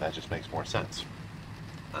 that just makes more sense.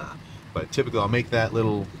 But typically I'll make that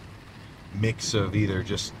little mix of either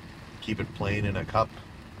just keep it plain in a cup,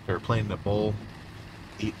 or plain in a bowl,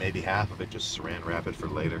 eat maybe half of it, just saran wrap it for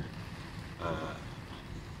later.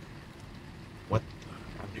 What?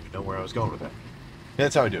 I don't even know where I was going with that.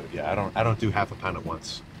 That's how I do it. Yeah, I don't do half a pound at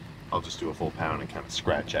once. I'll just do a full pound and kind of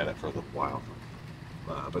scratch at it for a little while.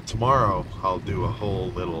 But tomorrow I'll do a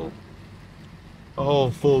whole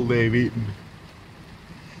full day of eating.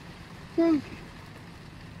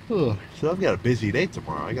 So I've got a busy day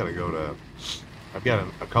tomorrow. I've got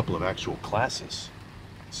a couple of actual classes.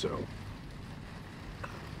 So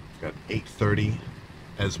I've got 8:30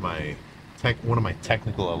 as one of my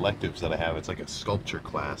technical electives that I have. It's like a sculpture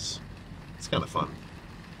class. It's kind of fun.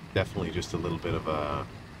 Definitely just a little bit of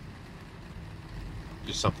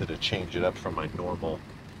just something to change it up from my normal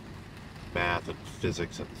math and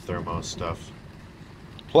physics and thermo stuff.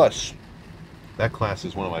 Plus, that class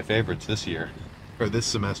is one of my favorites this year, or this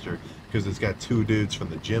semester, because it's got 2 dudes from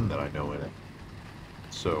the gym that I know in it.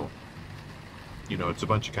 So, it's a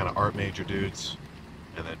bunch of kind of art major dudes,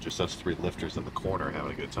 and then just us 3 lifters in the corner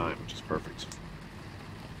having a good time, which is perfect.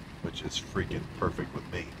 Which is freaking perfect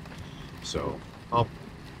with me. So, I'll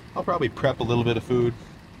probably prep a little bit of food.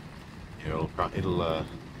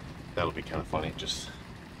 That'll be kind of funny. Just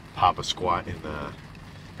pop a squat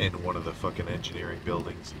in one of the fucking engineering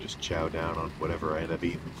buildings and just chow down on whatever I end up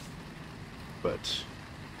eating. But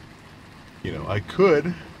I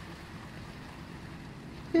could.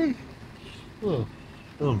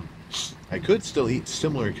 I could still eat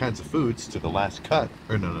similar kinds of foods to the last cut,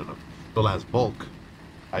 or no, the last bulk.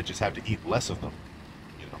 I just have to eat less of them.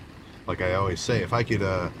 Like I always say, if I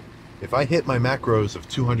hit my macros of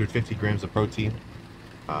 250 grams of protein,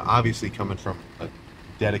 obviously coming from a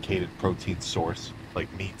dedicated protein source,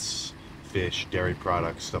 like meats, fish, dairy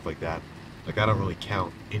products, stuff like that. Like I don't really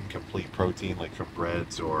count incomplete protein, like from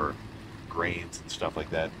breads or grains and stuff like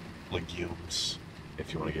that. Legumes,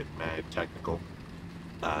 if you want to get mad technical.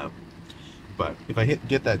 But if I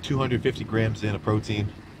get that 250 grams in of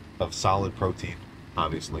protein, of solid protein,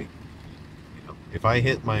 obviously, if I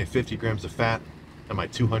hit my 50 grams of fat and my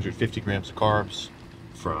 250 grams of carbs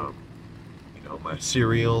from, my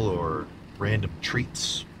cereal or random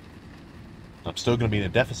treats, I'm still going to be in a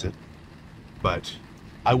deficit. But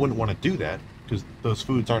I wouldn't want to do that because those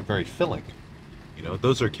foods aren't very filling.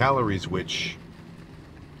 Those are calories which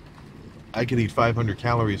I could eat 500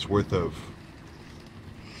 calories worth of.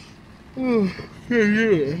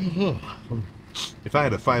 If I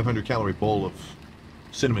had a 500 calorie bowl of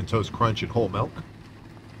Cinnamon Toast Crunch and whole milk,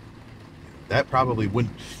 that probably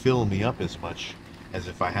wouldn't fill me up as much as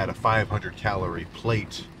if I had a 500 calorie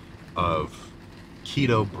plate of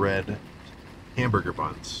keto bread hamburger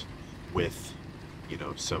buns with,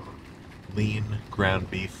 some lean ground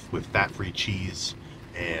beef with fat-free cheese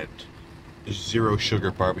and 0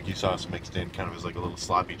 sugar barbecue sauce mixed in, kind of as like a little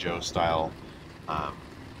sloppy Joe style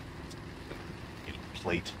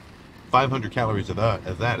plate. 500 calories of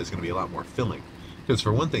that is going to be a lot more filling, because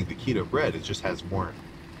for one thing, the keto bread, it just has more,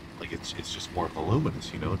 like it's just more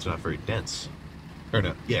voluminous. It's not very dense, or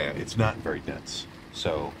no, yeah, it's not very dense,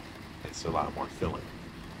 so it's a lot more filling.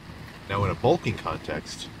 Now in a bulking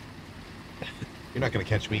context, You're not going to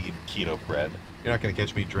catch me eating keto bread. You're not going to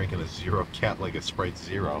catch me drinking a zero cat like a Sprite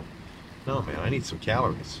Zero. No, man, I need some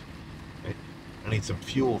calories. Right? I need some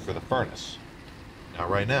fuel for the furnace. Now,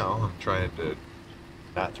 right now, I'm trying to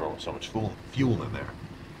not throw so much fuel in there.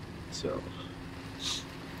 So,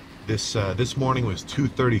 this morning was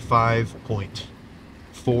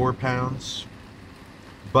 235.4 pounds,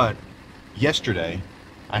 but yesterday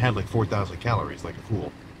I had like 4,000 calories, like a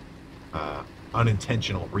fool.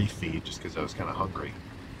 Unintentional refeed, just because I was kind of hungry.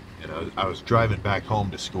 And I was driving back home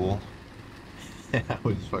to school. And I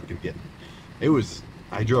was fucking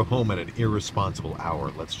I drove home at an irresponsible hour,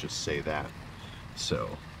 let's just say that.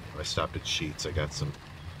 So I stopped at Sheetz. I got some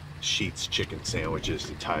Sheetz chicken sandwiches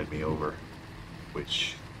to tide me over,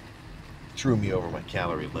 which threw me over my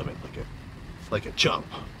calorie limit like a chump.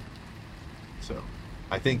 So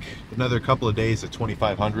I think another couple of days at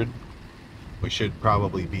 2,500, we should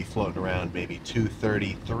probably be floating around maybe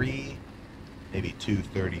 233, maybe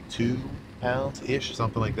 232 pounds-ish,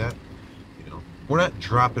 something like that. You know, we're not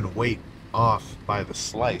dropping weight off by the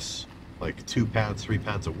slice, like 2 pounds, 3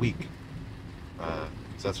 pounds a week,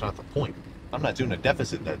 because that's not the point. I'm not doing a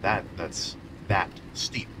deficit that's that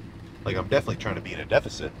steep. Like, I'm definitely trying to be in a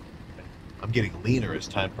deficit. I'm getting leaner as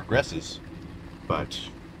time progresses, but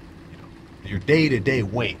you know, your day-to-day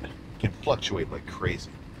weight can fluctuate like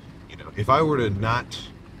crazy. You know, if I were to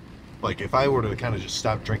kind of just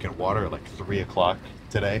stop drinking water at like 3 o'clock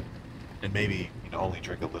today, and maybe, you know, only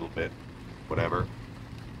drink a little bit, whatever,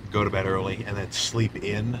 go to bed early, and then sleep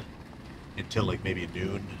in until like maybe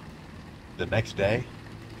noon the next day,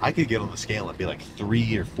 I could get on the scale and be like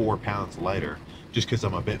 3 or 4 pounds lighter, just because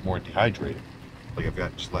I'm a bit more dehydrated. Like, I've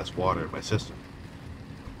got just less water in my system.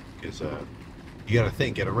 Because you got to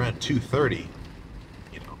think, at around 230,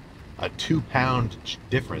 you know, a 2 pound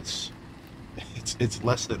difference, it's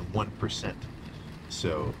less than 1%.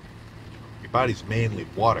 So your body's mainly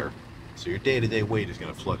water, so your day-to-day weight is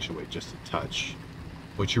going to fluctuate just a touch.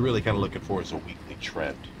 What you're really kind of looking for is a weekly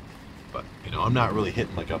trend. But, you know, I'm not really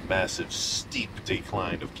hitting like a massive steep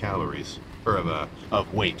decline of calories, or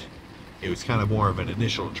of weight. It was kind of more of an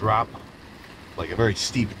initial drop, like a very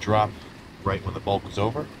steep drop right when the bulk was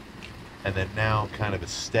over, and then now kind of a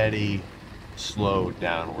steady, slow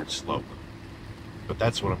downward slope. But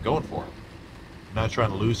that's what I'm going for. I'm not trying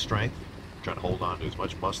to lose strength. I'm trying to hold on to as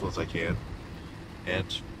much muscle as I can,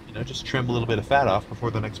 and, you know, just trim a little bit of fat off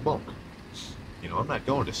before the next bulk. You know, I'm not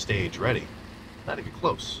going to stage ready, not even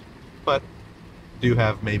close, but do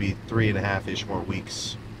have maybe 3.5-ish more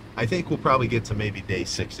weeks. I think we'll probably get to maybe day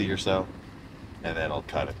 60 or so, and then I'll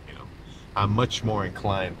cut it. You know, I'm much more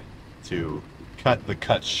inclined to cut the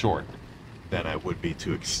cut short than I would be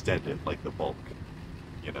to extend it like the bulk,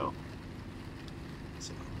 you know.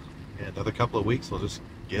 So, yeah, another couple of weeks, I'll just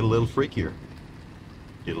get a little freakier.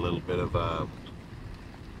 Get a little bit of,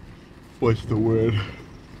 what's the word?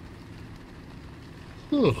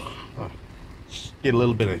 Get a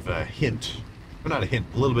little bit of a hint, or not a hint,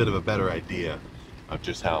 a little bit of a better idea of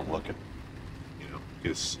just how I'm looking. You know,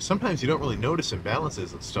 because sometimes you don't really notice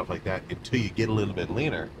imbalances and stuff like that until you get a little bit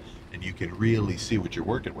leaner and you can really see what you're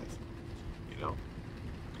working with. You know,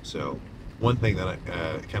 so one thing that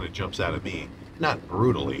kind of jumps out at me, not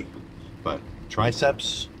brutally, but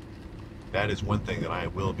triceps. That is one thing that I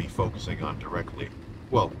will be focusing on directly.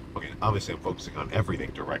 Well, okay, obviously I'm focusing on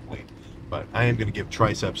everything directly, but I am going to give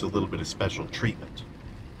triceps a little bit of special treatment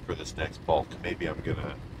for this next bulk. Maybe I'm going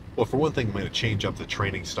to, well, for one thing, I'm going to change up the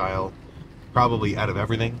training style. Probably out of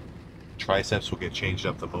everything, triceps will get changed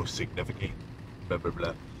up the most significantly,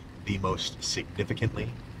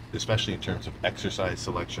 especially in terms of exercise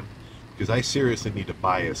selection, because I seriously need to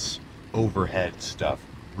bias overhead stuff,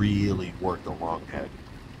 really work the long head.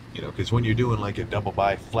 You know, because when you're doing like a double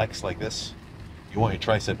bi flex like this, you want your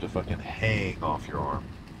tricep to fucking hang off your arm.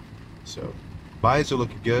 So, bis are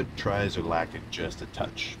looking good, tris are lacking just a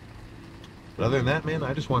touch. But other than that, man,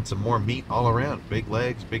 I just want some more meat all around. Big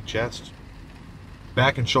legs, big chest.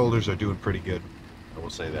 Back and shoulders are doing pretty good. I will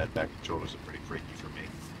say that. Back and shoulders are pretty freaky for me.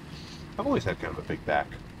 I've always had kind of a big back.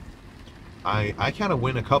 I kind of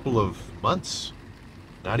went a couple of months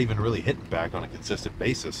not even really hitting back on a consistent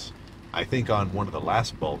basis. I think on one of the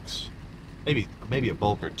last bulks, maybe a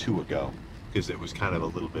bulk or two ago, because it was kind of a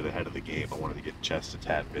little bit ahead of the game. I wanted to get chest a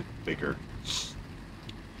tad bit bigger.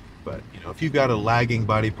 But, you know, if you've got a lagging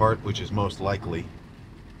body part, which is most likely,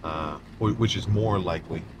 which is more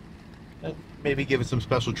likely, maybe give it some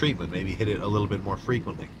special treatment. Maybe hit it a little bit more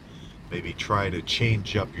frequently. Maybe try to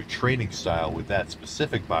change up your training style with that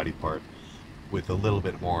specific body part with a little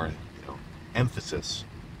bit more, you know, emphasis,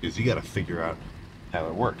 because you got to figure out how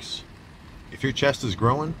it works. If your chest is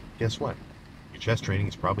growing, guess what? Your chest training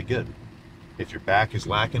is probably good. If your back is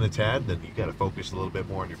lacking a tad, then you got to focus a little bit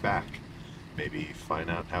more on your back. Maybe find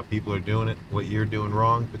out how people are doing it, what you're doing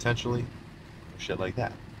wrong potentially, shit like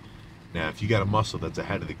that. Now, if you got a muscle that's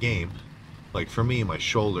ahead of the game, like for me, my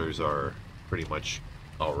shoulders are pretty much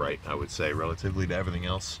all right, I would say, relatively to everything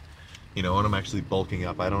else. You know, when I'm actually bulking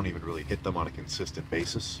up, I don't even really hit them on a consistent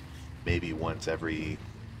basis. Maybe once every,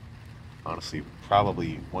 honestly,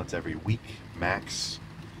 probably once every week max.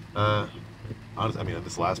 Honestly, I mean, on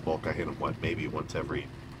this last bulk, I hit them, what, maybe once every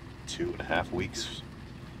 2.5 weeks.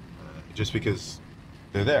 Just because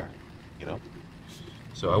they're there, you know?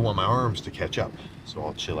 So I want my arms to catch up, so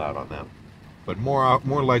I'll chill out on them. But more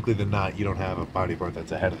likely than not, you don't have a body part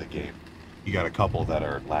that's ahead of the game. You got a couple that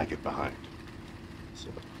are lagging behind. So,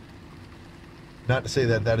 not to say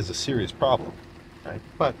that that is a serious problem, right?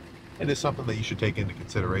 But it is something that you should take into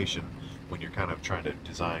consideration when you're kind of trying to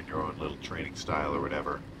design your own little training style or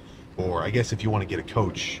whatever. Or I guess if you want to get a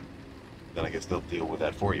coach, then I guess they'll deal with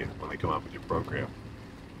that for you when they come up with your program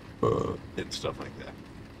and stuff like that.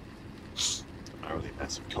 I'm not really a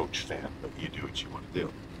massive coach fan, but you do what you want to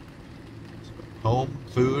do. So, home,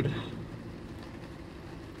 food,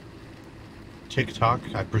 TikTok,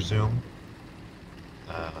 I presume.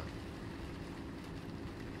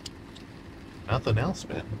 Nothing else,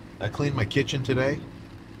 man. I cleaned my kitchen today.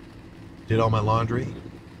 Did all my laundry.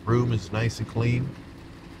 Room is nice and clean.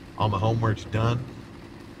 All my homework's done.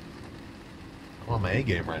 I'm on my A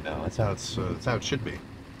game right now. That's how it should be.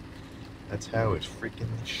 That's how it freaking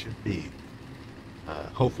should be.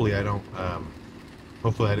 Hopefully I don't.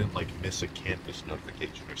 Hopefully I didn't like miss a Canvas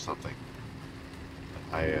notification or something.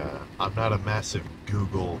 I'm not a massive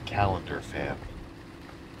Google Calendar fan,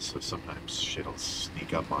 so sometimes shit'll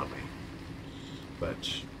sneak up on me.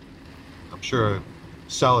 But I'm sure a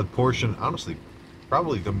solid portion, honestly,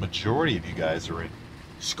 probably the majority of you guys are in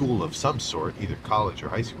school of some sort, either college or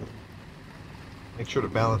high school. Make sure to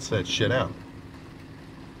balance that shit out.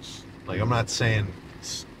 Like, I'm not saying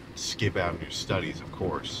skip out on your studies, of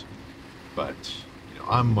course, but you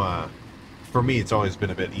know, for me, it's always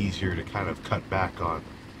been a bit easier to kind of cut back on,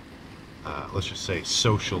 let's just say,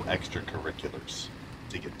 social extracurriculars,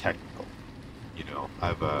 to get technical. You know,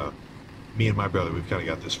 me and my brother, we've kind of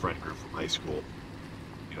got this friend group from high school.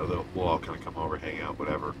 You know, we'll all kind of come over, hang out,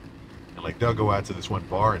 whatever. And like, they'll go out to this one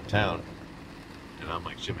bar in town, and I'm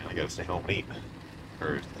like, shit, man, I gotta stay home and eat,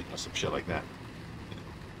 or you know, some shit like that.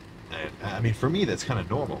 And I mean, for me, that's kind of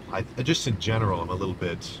normal. I just in general, I'm a little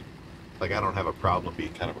bit like, I don't have a problem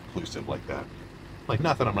being kind of reclusive like that. Like,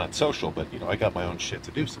 not that I'm not social, but you know, I got my own shit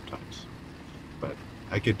to do sometimes. But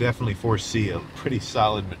I could definitely foresee a pretty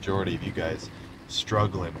solid majority of you guys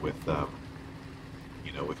struggling with,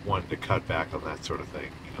 you know, with wanting to cut back on that sort of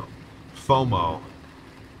thing. You know, FOMO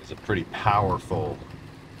is a pretty powerful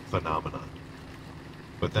phenomenon.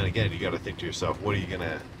 But then again, you got to think to yourself, what are you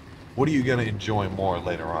gonna enjoy more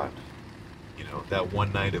later on? You know, that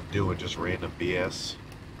one night of doing just random BS,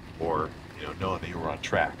 or you know, knowing that you were on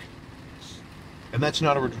track. And that's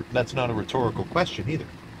not a rhetorical question either.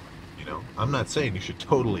 You know, I'm not saying you should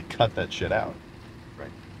totally cut that shit out,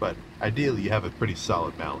 right? But ideally, you have a pretty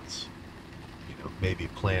solid balance. You know, maybe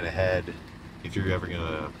plan ahead if you're ever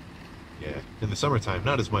gonna. Yeah, in the summertime,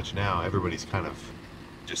 not as much now. Everybody's kind of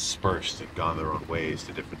dispersed and gone their own ways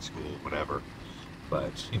to different schools, whatever.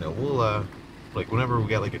 But you know, we'll like whenever we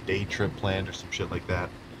got like a day trip planned or some shit like that,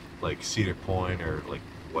 like Cedar Point or like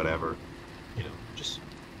whatever, you know, just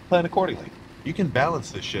plan accordingly. You can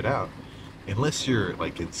balance this shit out, unless you're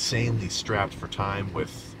like insanely strapped for time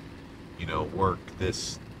with, you know, work,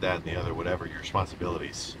 this, that, and the other, whatever your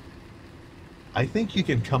responsibilities. I think you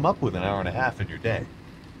can come up with an hour and a half in your day.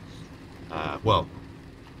 Well,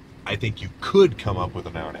 I think you could come up with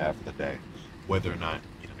an hour and a half in the day, whether or not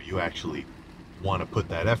you know you actually want to put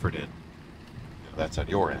that effort in. You know, that's on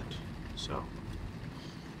your end. So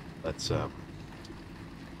let's there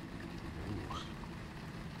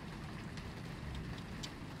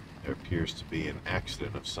appears to be an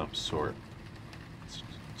accident of some sort.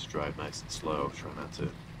 Let's drive nice and slow. Try not to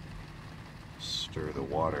stir the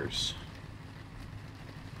waters.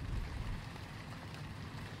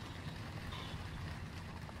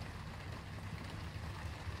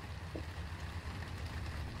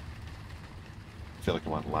 I feel like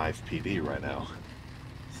I'm on live PD right now.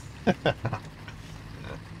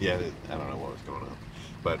 Yeah, I don't know what was going on.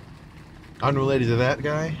 But unrelated to that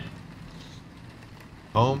guy,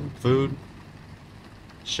 home, food,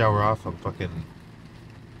 shower off, I'm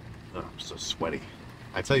so sweaty.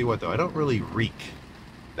 I tell you what though, I don't really reek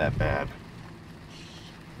that bad.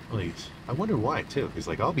 Please. I wonder why too, because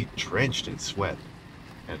like I'll be drenched in sweat.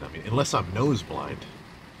 And I mean, unless I'm nose blind.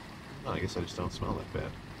 No, I guess I just don't smell that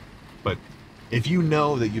bad. But If you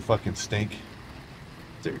know that you fucking stink,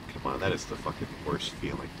 dude, come on, that is the fucking worst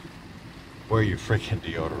feeling. Wear your freaking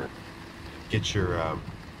deodorant. Get your, oh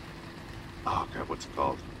god, what's it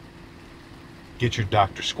called? Get your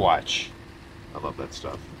Dr. Squatch. I love that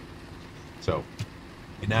stuff. So,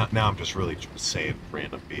 now I'm just really saying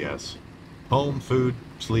random BS. Home, food,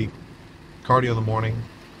 sleep, cardio in the morning,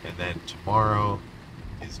 and then tomorrow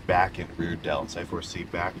is back and rear delts. I foresee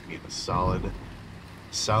back being a solid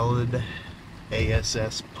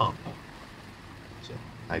ASS pump. So,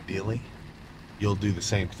 ideally, you'll do the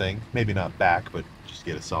same thing. Maybe not back, but just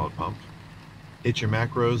get a solid pump. Hit your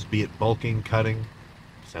macros, be it bulking, cutting,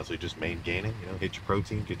 essentially just main gaining. You know, hit your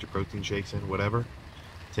protein, get your protein shakes in, whatever.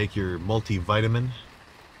 Take your multivitamin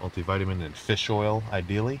and fish oil,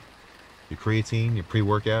 ideally. Your creatine, your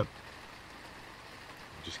pre-workout.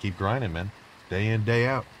 Just keep grinding, man. Day in, day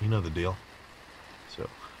out. You know the deal. So,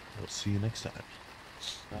 we'll see you next time.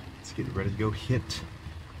 Let's get ready to go hit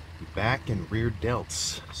back and rear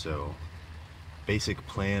delts. So, basic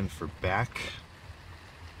plan for back.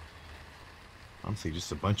 Honestly,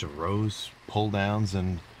 just a bunch of rows, pull downs,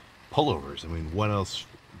 and pullovers. I mean, what else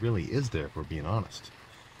really is there, if we're being honest?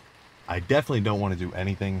 I definitely don't want to do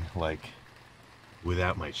anything like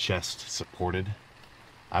without my chest supported.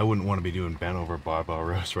 I wouldn't want to be doing bent over barbell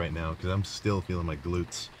rows right now because I'm still feeling my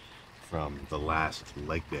glutes from the last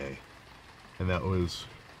leg day. And that was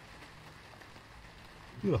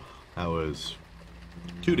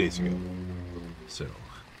 2 days ago. So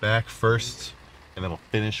back first, and then I'll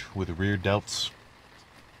finish with rear delts.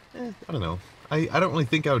 I don't know. I don't really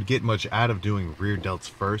think I would get much out of doing rear delts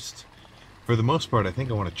first. For the most part, I think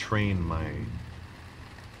I want to train my,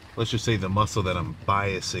 let's just say the muscle that I'm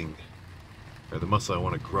biasing, or the muscle I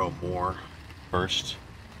want to grow more first.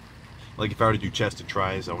 Like if I were to do chest and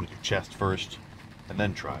tries, I want to do chest first, and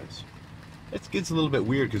then tries. It gets a little bit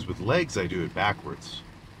weird because with legs I do it backwards.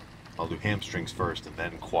 I'll do hamstrings first and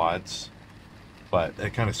then quads. But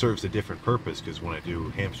that kind of serves a different purpose because when I do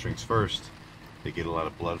hamstrings first, they get a lot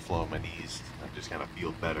of blood flow in my knees. I just kind of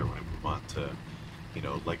feel better when I move on to, you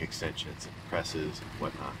know, leg extensions and presses and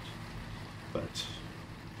whatnot. But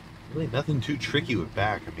really nothing too tricky with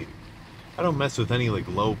back. I mean, I don't mess with any like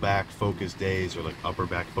low back focus days or like upper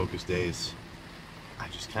back focus days. I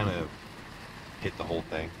just kind of hit the whole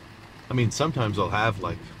thing. I mean, sometimes I'll have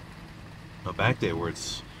like a back day where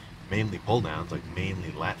it's mainly pull downs, like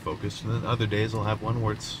mainly lat focused, and then other days I'll have one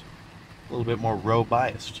where it's a little bit more row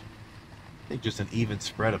biased. I think just an even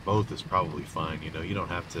spread of both is probably fine. You know, you don't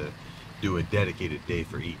have to do a dedicated day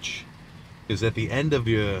for each. Because at the end of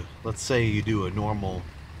your, let's say you do a normal,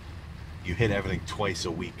 you hit everything twice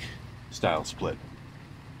a week style split.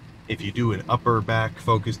 If you do an upper back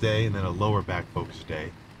focus day and then a lower back focus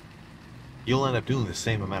day, you'll end up doing the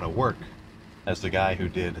same amount of work as the guy who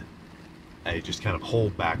did a just kind of whole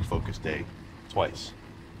back focus day twice.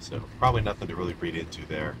 So probably nothing to really read into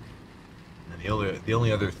there. And the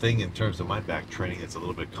only other thing in terms of my back training that's a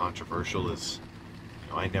little bit controversial is,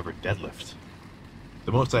 you know, I never deadlift.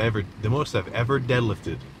 The most I've ever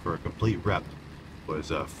deadlifted for a complete rep was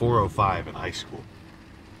 405 in high school.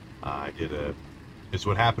 Just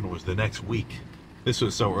what happened was the next week, this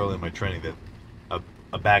was so early in my training that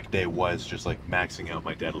a back day was just like maxing out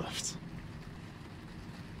my deadlifts.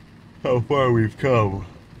 How far we've come.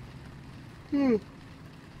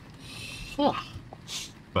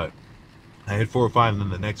 But I had 405, and then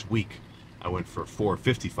the next week I went for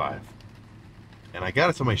 455. And I got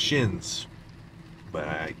it to my shins, but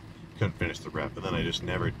I couldn't finish the rep, and then I just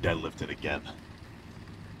never deadlifted again.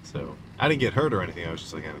 So I didn't get hurt or anything. I was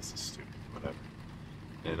just like, yeah, this is stupid, whatever.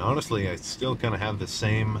 And honestly, I still kind of have the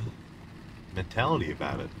same mentality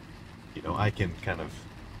about it. You know, I can kind of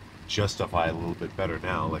justify a little bit better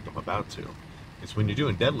now, like I'm about to. It's when you're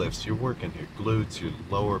doing deadlifts, you're working your glutes, your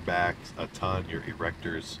lower back a ton, your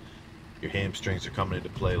erectors, your hamstrings are coming into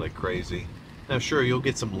play like crazy. Now sure, you'll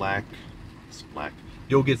get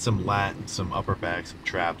you'll get some lat and some upper back, some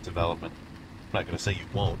trap development. I'm not going to say you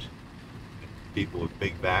won't. People with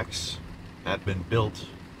big backs have been built,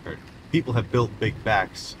 or people have built big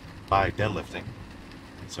backs by deadlifting.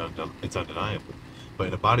 It's undeniable. But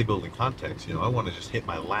in a bodybuilding context, you know, I want to just hit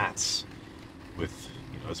my lats with,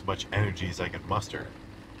 you know, as much energy as I can muster.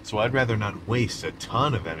 So I'd rather not waste a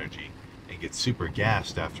ton of energy and get super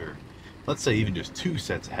gassed after, let's say, even just 2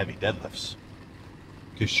 sets of heavy deadlifts.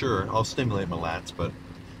 Because sure, I'll stimulate my lats, but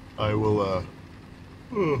I will,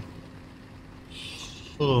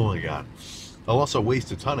 oh my god. I'll also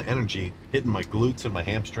waste a ton of energy hitting my glutes and my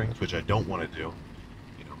hamstrings, which I don't want to do.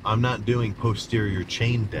 You know, I'm not doing posterior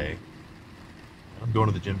chain day. I'm going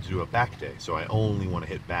to the gym to do a back day, so I only want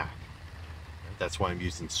to hit back. that's why I'm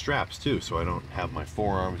using straps too, so I don't have my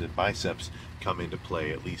forearms and biceps come into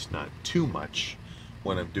play, at least not too much,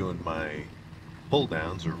 when I'm doing my pull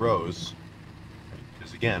downs or rows.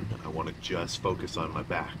 Because again, I want to just focus on my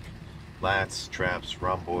back. Lats, traps,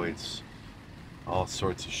 rhomboids, all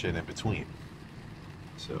sorts of shit in between.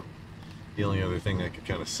 So the only other thing I could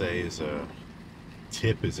kind of say is a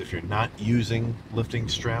tip is if you're not using lifting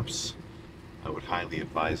straps, I would highly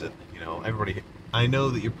advise it. You know, everybody, I know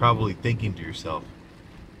that you're probably thinking to yourself,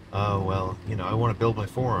 oh, well, you know, I want to build my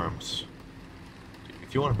forearms.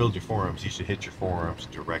 If you want to build your forearms, you should hit your forearms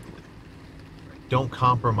directly. Don't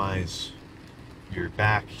compromise your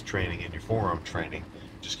back training and your forearm training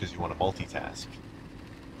just because you want to multitask.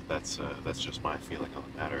 That's just my feeling on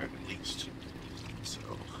the matter, at least. So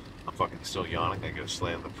I'm fucking still yawning. I gotta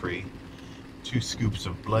slam the pre. 2 scoops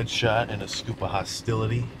of bloodshot and a scoop of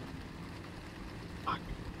hostility. Fuck.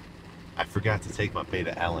 I forgot to take my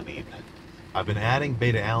beta-alanine. I've been adding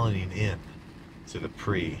beta-alanine in to the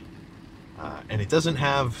pre, and it doesn't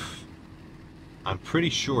have, I'm pretty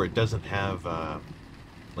sure it doesn't have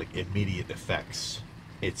like immediate effects.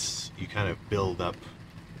 It's, you kind of build up,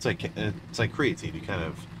 it's like creatine, you kind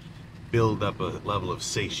of build up a level of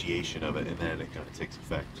satiation of it, and then it kind of takes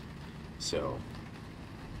effect. So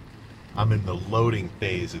I'm in the loading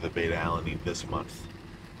phase of the beta-alanine this month,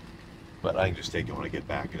 but I can just take it when I get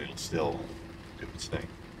back and it'll still do its thing.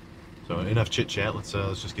 So enough chit chat, let's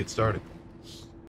just get started.